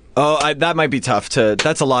 Oh, that might be tough to...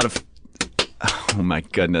 That's a lot of... Oh, my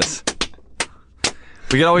goodness.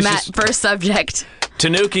 We can always Matt, first subject.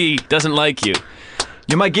 Tanuki doesn't like you.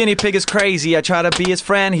 Yeah, my guinea pig is crazy. I try to be his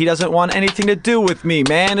friend. He doesn't want anything to do with me,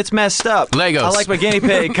 man. It's messed up. Legos. I like my guinea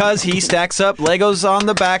pig because he stacks up Legos on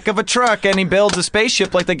the back of a truck and he builds a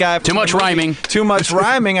spaceship like the guy. Too much rhyming. Too much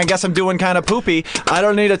rhyming. I guess I'm doing kind of poopy. I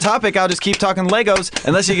don't need a topic. I'll just keep talking Legos.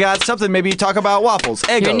 Unless you got something, maybe you talk about waffles.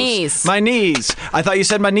 Egos. Your knees. My knees. I thought you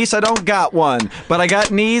said my niece. I don't got one. But I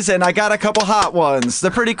got knees and I got a couple hot ones.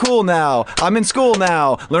 They're pretty cool now. I'm in school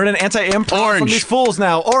now. Learning anti-improv from these fools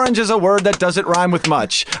now. Orange is a word that doesn't rhyme with much.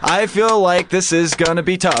 I feel like this is gonna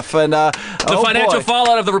be tough, and the financial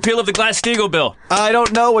fallout of the repeal of the Glass-Steagall bill. I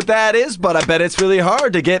don't know what that is, but I bet it's really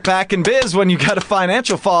hard to get back in biz when you got a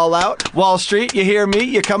financial fallout. Wall Street, you hear me?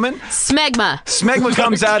 You coming? Smegma. Smegma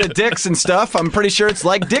comes out of dicks and stuff. I'm pretty sure it's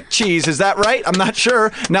like dick cheese. Is that right? I'm not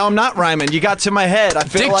sure. Now I'm not rhyming. You got to my head. I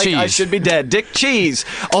feel dick like cheese. I should be dead. Dick cheese,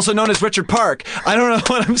 also known as Richard Park. I don't know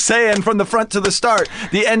what I'm saying from the front to the start,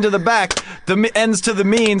 the end to the back, the ends to the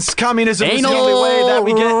means. Communism is the only way that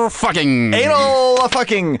we get fucking anal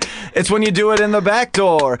fucking. It's when you do it in the back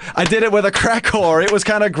door. I did it with a crack whore. It was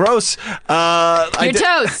kind of gross. Your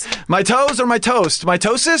toes. My toes or my toast?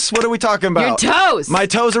 Mitosis? What are we talking about? Your toes. My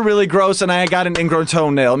toes are really gross, and I got an ingrown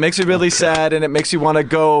toenail. It makes me really sad, and it makes me want to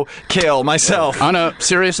go kill myself. On a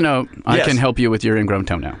serious note, I can help you with your ingrown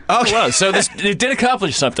toenail. Okay. Well, so it did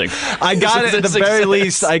accomplish something. I got it at the very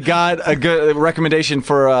least. I got a good recommendation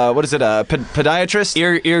for what is it? A podiatrist?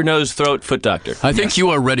 Ear, nose, throat, foot doctor. I think you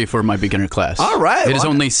are ready for my beginner class. All right. It is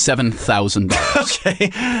only $7,000.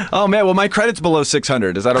 Okay. Oh man. Well, my credit's below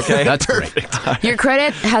 600. Is that okay? That's perfect. Your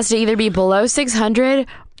credit has to either be below 600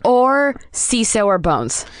 or CISO or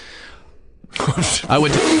Bones. I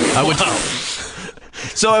would.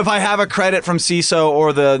 So if I have a credit from CISO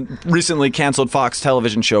or the recently canceled Fox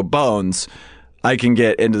television show Bones, I can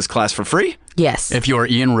get into this class for free? Yes. If you're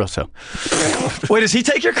Ian Russo. Wait, does he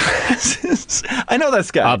take your classes? I know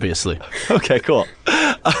that guy. Obviously. Okay, cool.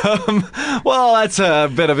 Well, that's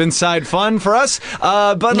a bit of inside fun for us.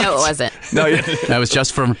 But no, it wasn't. No, that was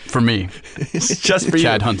just for me. Just for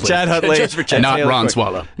Chad you. Huntley. Chad Huntley. Just for Chad. Not Taylor Ron Quick.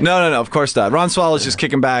 Swallow. No, of course not. Ron Swallow's just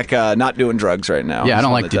kicking back, not doing drugs right now. Yeah, I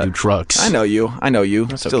don't like to do drugs. I know you.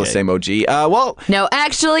 That's still the same OG. Well, no,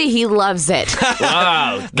 actually, he loves it.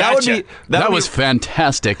 Wow, gotcha. That was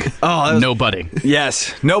fantastic. Oh, no butting.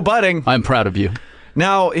 Yes, no butting. I'm proud of you.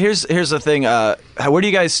 Now, here's the thing. Where do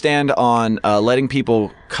you guys stand on letting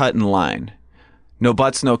people cut in line? No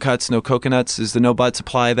butts, no cuts, no coconuts. Is the no butts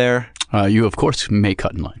apply there? You, of course, may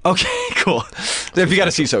cut in line. Okay, cool. If you got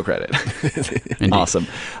a CISO credit. Awesome.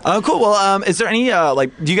 Cool. Well, is there any,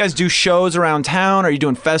 do you guys do shows around town? Are you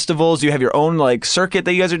doing festivals? Do you have your own, circuit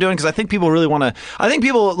that you guys are doing? Because I think people really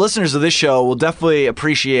listeners of this show will definitely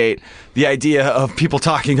appreciate the idea of people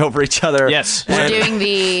talking over each other. Yes. We're doing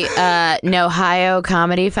the Nohio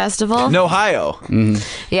Comedy Festival. Nohio. Mm-hmm.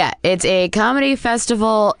 Yeah, it's a comedy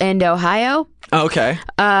festival in Ohio. Okay.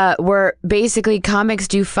 Where basically comics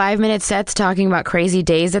do 5-minute sets talking about crazy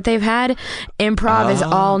days that they've had. Improv is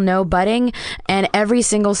all no butting, and every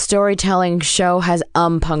single storytelling show has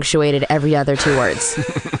punctuated every other 2 words.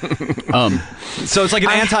 So it's like an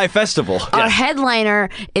anti-festival. Our headliner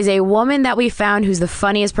is a woman that we found who's the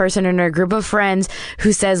funniest person in our group of friends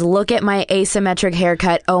who says, "Look at my asymmetric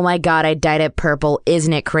haircut. Oh my God, I dyed it purple.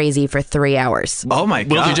 Isn't it crazy?" for 3 hours. Oh my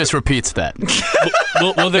God. She just repeats that.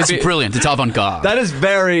 It's brilliant. It's avant-garde. That is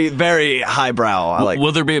very, very highbrow.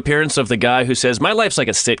 Will there be appearance of the guy who says, "My life's like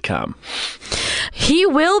a sitcom"? He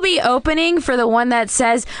will be opening for the one that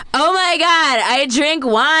says, "Oh my God, I drink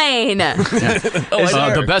wine."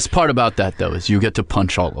 The best part about that, though, is you get to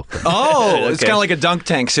punch all of them. Oh, it's kind of like a dunk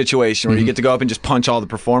tank situation where you get to go up and just punch all the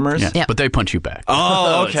performers. Yeah. But they punch you back.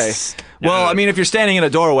 Oh, okay. Well, I mean, if you're standing in a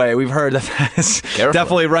doorway, we've heard that that's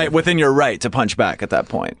definitely right within your right to punch back at that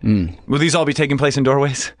point. Will these all be taking place in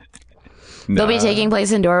doorways? They'll be taking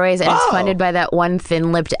place in doorways, and it's funded by that one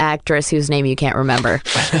thin-lipped actress whose name you can't remember.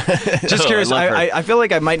 Just curious, I feel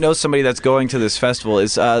like I might know somebody that's going to this festival.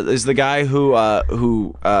 Is the guy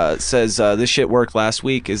who says this shit worked last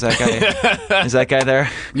week? Is that guy? Is that guy there?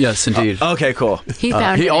 Yes, indeed. Okay, cool. He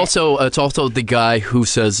found it's also the guy who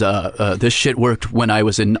says this shit worked when I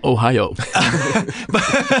was in Ohio,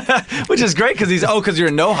 which is great because you're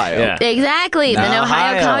in Ohio. Yeah. Exactly. The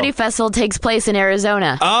Ohio Comedy Festival takes place in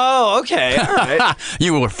Arizona. Oh, okay. All right.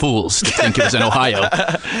 You were fools to think it was in Ohio.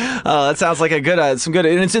 That sounds like a good,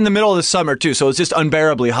 and it's in the middle of the summer too, so it's just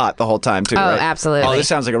unbearably hot the whole time too. Oh, right? absolutely. Oh, this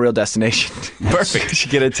sounds like a real destination. Perfect. We should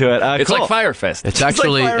get into it. It's cool. like Fyre Fest.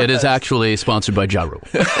 It is actually sponsored by Ja Rule.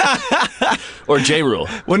 Or J Rule.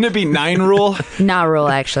 Wouldn't it be 9 Rule? Nah Rule,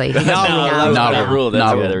 actually. Nah Rule.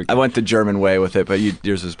 I went the German way with it, but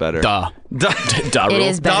yours is better. Da Rule. It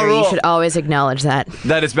is better. You should always acknowledge that.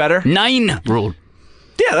 That is better? 9 Rule.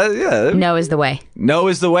 Yeah. No is the way. No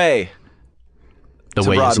is the way. The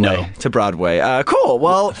way is no. To Broadway. Cool.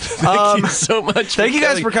 Well, thank you so much. Thank you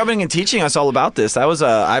guys for coming and teaching us all about this. That was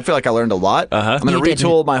I feel like I learned a lot. I'm going to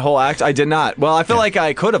retool my whole act. I did not. Well, I feel like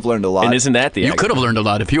I could have learned a lot. And isn't that the You could have learned a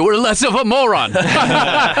lot if you were less of a moron.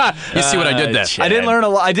 You see what I did there? I didn't learn a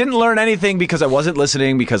lot. I didn't learn anything because I wasn't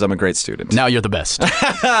listening because I'm a great student. Now you're the best.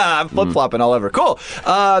 I'm flip-flopping all over. Cool.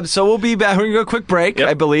 So we'll be back. We're going to go a quick break,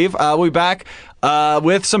 I believe. We'll be back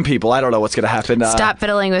with some people. I don't know what's going to happen. Stop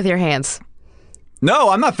fiddling with your hands. No,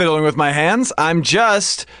 I'm not fiddling with my hands. I'm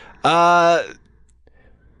just... We'll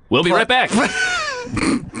be right back.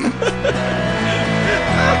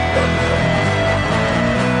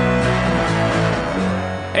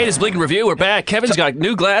 Hey, this is Bleak in Review. We're back. Kevin's got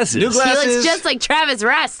new glasses. New glasses. He looks just like Travis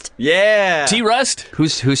Rust. Yeah. T. Rust?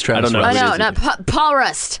 Who's Travis? I don't know. Rust? Oh, no, not Paul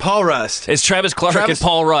Rust. Paul Rust. It's Travis Clark and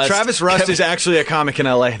Paul Rust. Travis Rust is actually a comic in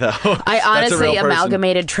L.A., though. I honestly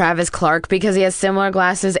amalgamated Travis Clark because he has similar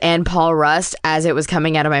glasses and Paul Rust as it was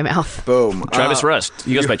coming out of my mouth. Boom. Travis Rust.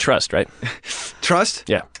 You guys by Trust, right? Trust?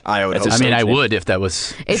 Yeah. I would hope I so. mean, I would if that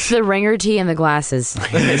was... It's the ringer tee and the glasses.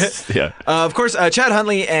 Yeah. Of course, Chad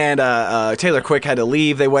Huntley and Taylor Quick had to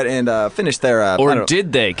leave. They went and finished their... Or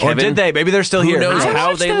did they, Kevin? Or did they? Maybe they're still here. Who knows I how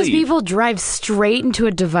watched they those leave? people drive straight into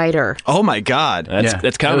a divider. Oh, my God.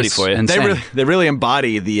 That's comedy for you. They really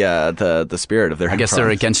embody the spirit of their I guess they're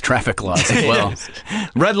against traffic laws as well.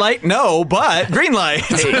 Red light, no, but green light.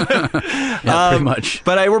 Yeah, pretty much.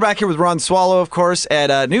 But we're back here with Ron Swallow, of course,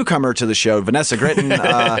 and a newcomer to the show, Vanessa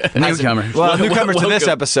Gritton. Newcomer. Newcomer to this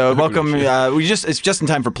episode. Welcome. It's just in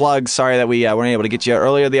time for plugs. Sorry that we weren't able to get you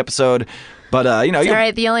earlier in the episode, but it's all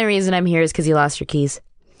right. The only reason I'm here is because you lost your keys.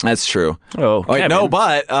 That's true. Oh, wait, no,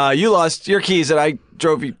 but you lost your keys, and I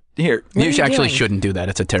drove you Here. You actually shouldn't do that.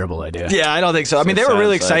 It's a terrible idea. Yeah, I don't think so. I mean, they were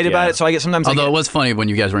really excited about it, so I get sometimes. Although it was funny when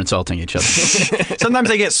you guys were insulting each other.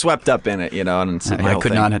 Sometimes I get swept up in it, and I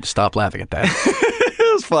could not stop laughing at that.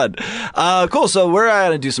 It was fun. Cool. So we're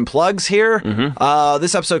going to do some plugs here. Mm-hmm.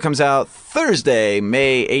 This episode comes out Thursday,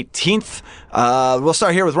 May 18th. We'll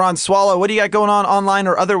start here with Ron Swallow. What do you got going on online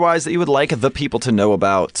or otherwise that you would like the people to know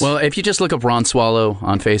about? Well, if you just look up Ron Swallow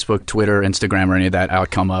on Facebook, Twitter, Instagram, or any of that, I'll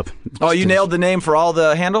come up. Oh, you nailed the name for all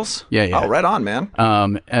the handles? Yeah. Oh, right on, man.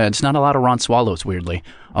 It's not a lot of Ron Swallows, weirdly.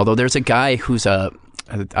 Although there's a guy who's I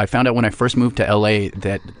found out when I first moved to LA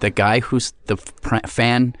that the guy who's the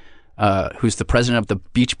fan... who's the president of the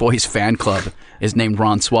Beach Boys fan club is named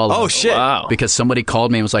Ron Swallow. Oh shit! Wow. Because somebody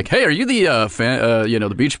called me and was like, "Hey, are you the fan?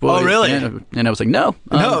 The Beach Boys?" Oh really? Fan? And I was like, "No,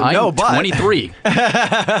 I'm 23."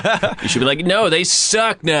 You should be like, "No, they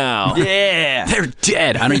suck now." Yeah, they're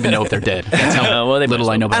dead. I don't even know if they're dead. That's how little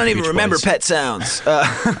I know about. I don't even remember Pet Sounds.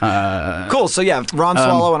 Cool. So yeah, Ron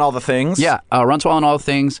Swallow and all the things. Yeah, Ron Swallow and all the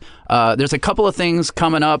things. There's a couple of things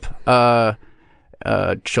coming up.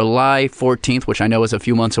 July 14th, which I know is a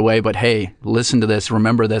few months away, but hey, listen to this,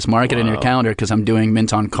 remember this, mark it in your calendar because I'm doing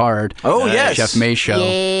Mint on Card. Oh, yes. Chef May show.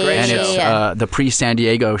 Great and show. It's the pre-San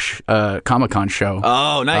Diego Comic-Con show.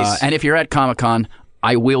 Oh, nice. And if you're at Comic-Con,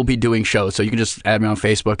 I will be doing shows, so you can just add me on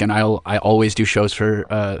Facebook, and I always do shows for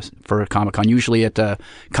Comic-Con, usually at the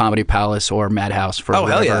Comedy Palace or Madhouse for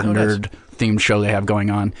whatever nerd-themed show they have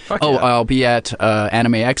going on. Fuck yeah. I'll be at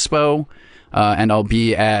Anime Expo. And I'll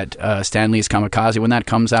be at Stan Lee's Kamikaze when that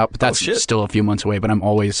comes out, but that's still a few months away. But I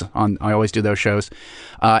always do those shows.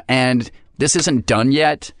 And this isn't done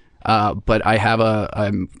yet, but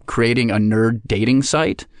I'm creating a nerd dating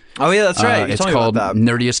site. Oh yeah, that's right. It's called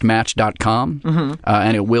nerdiestmatch.com,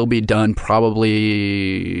 and it will be done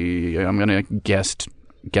probably. I'm gonna guess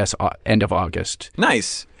end of August.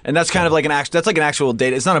 Nice. And that's kind of like an actual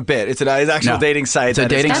date. It's not a bit. It's an actual dating site. It's a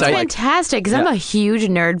dating site. That's fantastic because I'm a huge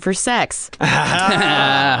nerd for sex.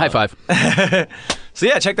 High five. So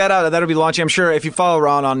yeah, check that out. That'll be launching. I'm sure if you follow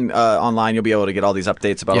Ron on online, you'll be able to get all these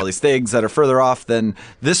updates about all these things that are further off than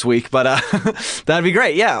this week. But that'd be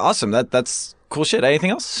great. Yeah, awesome. That's cool shit. Anything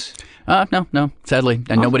else? No, sadly.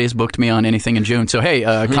 And nobody has booked me on anything in June. So, hey,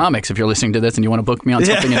 comics, if you're listening to this and you want to book me on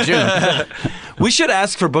something in June. We should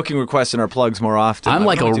ask for booking requests in our plugs more often. I'm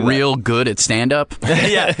like real good at stand-up.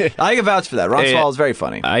 Yeah, I can vouch for that. Ron Swallow is very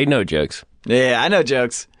funny. I know jokes. Yeah, I know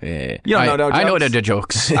jokes. Yeah. You don't know no jokes? I know it a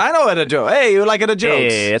jokes. I know it a joke. Hey, you like it a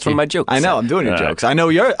jokes? Yeah, that's one of my jokes. I know, I'm doing your jokes. I know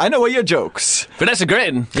what your jokes. Vanessa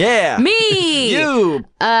Gritton. Yeah. Me. You.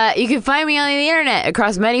 You can find me on the internet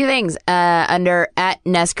across many things under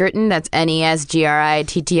 @NesGritton. That's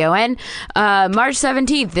NESGRITTON. March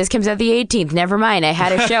 17th. This comes out the 18th. Never mind. I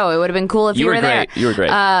had a show. It would have been cool if you were there. You were great.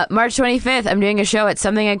 March 25th. I'm doing a show at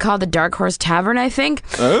something I call the Dark Horse Tavern, I think.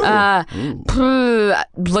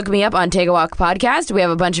 Look me up on Take a Walk podcast. We have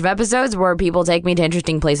a bunch of episodes where people take me to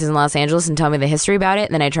interesting places in Los Angeles and tell me the history about it,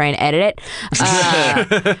 and then I try and edit it.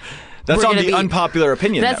 That's on the Unpopular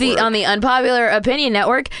Opinion Network. That's on the Unpopular Opinion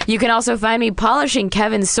Network. You can also find me polishing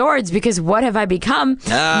Kevin's swords because what have I become?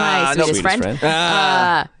 My sweetest friend.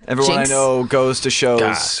 Everyone Jinx. I know goes to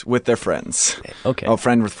shows with their friends. Okay. Oh,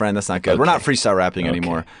 friend with friend, that's not good. We're not freestyle rapping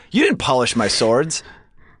anymore. You didn't polish my swords.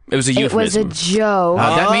 It was a euphemism. It was a joke.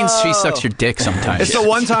 That means she sucks your dick sometimes. It's the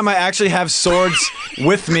one time I actually have swords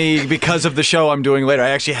with me because of the show I'm doing later. I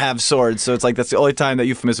actually have swords, so it's like that's the only time that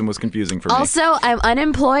euphemism was confusing for me. Also, I'm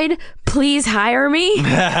unemployed. Please hire me.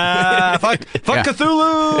 Fuck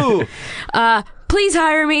Cthulhu! Please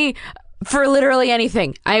hire me for literally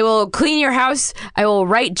anything. I will clean your house. I will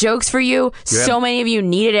write jokes for you. So many of you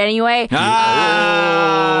need it anyway. Fire,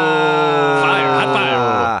 hot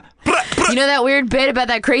fire. You know that weird bit about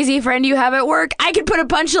that crazy friend you have at work? I could put a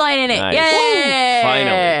punchline in it. Nice. Yay!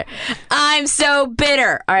 Finally. I'm so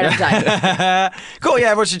bitter. All right, I'm done. Cool,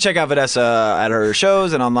 yeah, everyone should check out Vanessa at her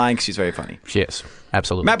shows and online because she's very funny. She is.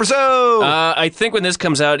 Absolutely. Matt Brousseau! I think when this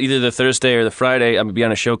comes out, either the Thursday or the Friday, I'm going to be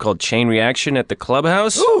on a show called Chain Reaction at the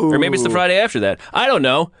Clubhouse. Ooh. Or maybe it's the Friday after that. I don't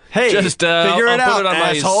know. Hey, just figure it I'll out, put it on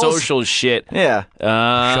assholes. my social shit. Yeah.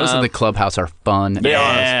 Shows at the Clubhouse are fun. They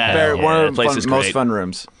are. One of the most fun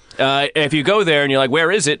rooms. If you go there and you're like,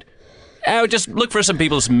 where is it? Just look for some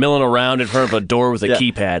people just milling around in front of a door with a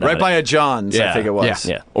keypad. Right by a John's, I think it was.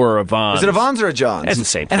 Yeah. Or a Vons. Is it a Vons or a John's? It's the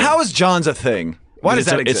same thing. And how is John's a thing? Why does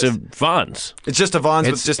that exist? It's a Vons. It's just a Vons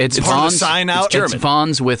with just part of the sign out? It's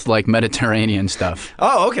Vons with like Mediterranean stuff.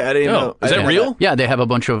 Oh, okay. I didn't even know. Is that real? Yeah, they have a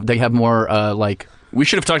bunch of, they have more like... We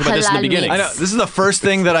should have talked about this in the beginning. I know. This is the first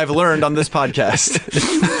thing that I've learned on this podcast.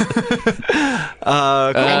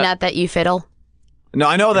 And not that you fiddle. No,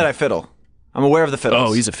 I know that I fiddle. I'm aware of the fiddles.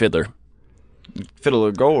 Oh, he's a fiddler. Fiddle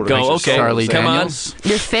of Gold. Go, okay. Charlie Come Daniels.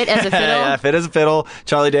 You're fit as a fiddle? Yeah, fit as a fiddle.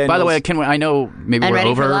 Charlie Daniels. By the way, I know maybe And we're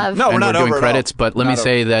Ready for over. Love. No, we're not doing over at credits, all. but let me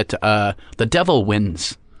say that the devil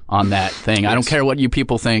wins on that thing. I don't care what you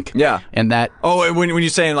people think. Yeah. And that. Oh, when you're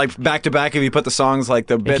saying like back to back, if you put the songs like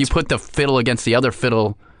the bits. If you put the fiddle against the other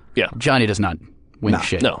fiddle, Johnny does not win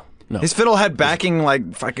shit. No. His fiddle had backing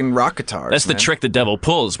like fucking rock guitars. That's the trick the devil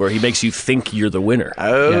pulls, where he makes you think you're the winner.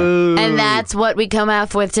 Oh. And that's what we come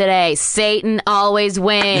out with today. Satan always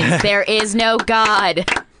wins. There is no God.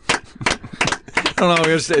 I don't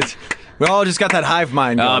know. We all just got that hive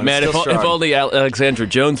mind going. Oh, man, if only Alexandra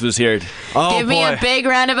Jones was here. Oh, Give me a big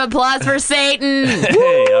round of applause for Satan.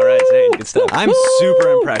 Hey, all right, Satan, good stuff. I'm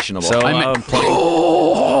super impressionable. So I'm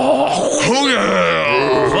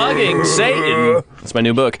plugging Satan. That's my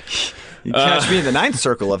new book. You catch me in the ninth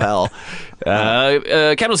circle of hell.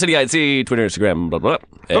 Capital City IC, Twitter, Instagram, blah, blah.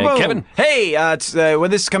 Kevin? Hey,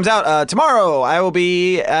 when this comes out tomorrow, I will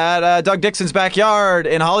be at Doug Dixon's backyard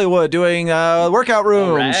in Hollywood doing a workout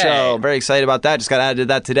room show. Very excited about that. Just got added to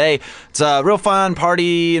that today. It's a real fun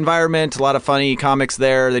party environment. A lot of funny comics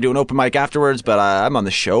there. They do an open mic afterwards, but I'm on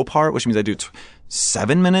the show part, which means I do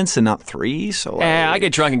 7 minutes and not 3. So I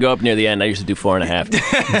get drunk and go up near the end. I used to do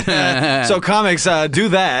 4.5. So comics, do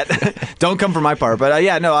that. Don't come for my part. But so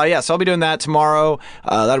I'll be doing that tomorrow.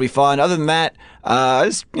 That'll be fun. Other than that,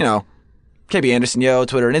 KB Anderson Yo,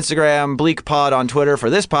 Twitter and Instagram, Bleak Pod on Twitter for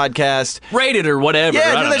this podcast. Rate it or whatever.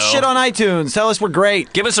 Yeah, do that shit on iTunes. Tell us we're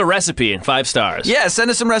great. Give us a recipe and 5 stars. Yeah,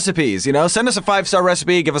 send us some recipes. Send us a 5-star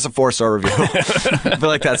recipe. Give us a 4-star review. I feel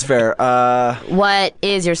like that's fair. What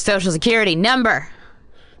is your social security number?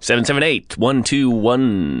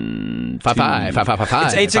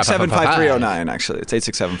 778-121-5555. It's 867-5309, actually. It's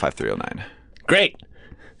 867-5309. Great.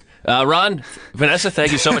 Ron, Vanessa,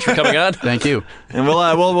 thank you so much for coming on. Thank you. And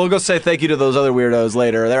we'll go say thank you to those other weirdos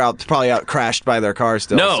later. They're probably out crashed by their car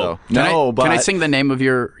still. No. So. Can I sing the name of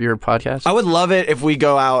your podcast? I would love it if we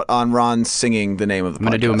go out on Ron singing the name of the podcast. I'm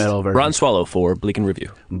going to do a middle version. Ron Swallow for Bleak and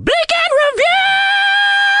Review. Bleak and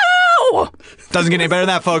Review! Doesn't get any better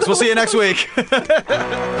than that, folks. We'll see you next week.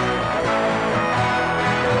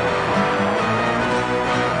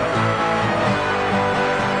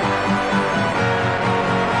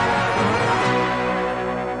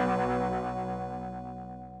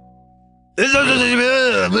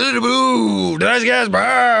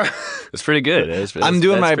 It's pretty good. I'm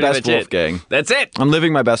doing my best Wolfgang. That's it. I'm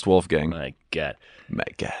living my best Wolfgang. My God.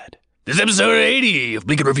 This is episode 80 of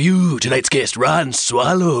Bleak and Review. Tonight's guest, Ron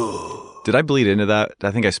Swallow. Did I bleed into that? I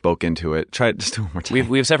think I spoke into it. Try it just one more time.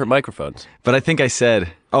 We have separate microphones. But I think I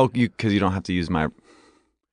said, because you don't have to use my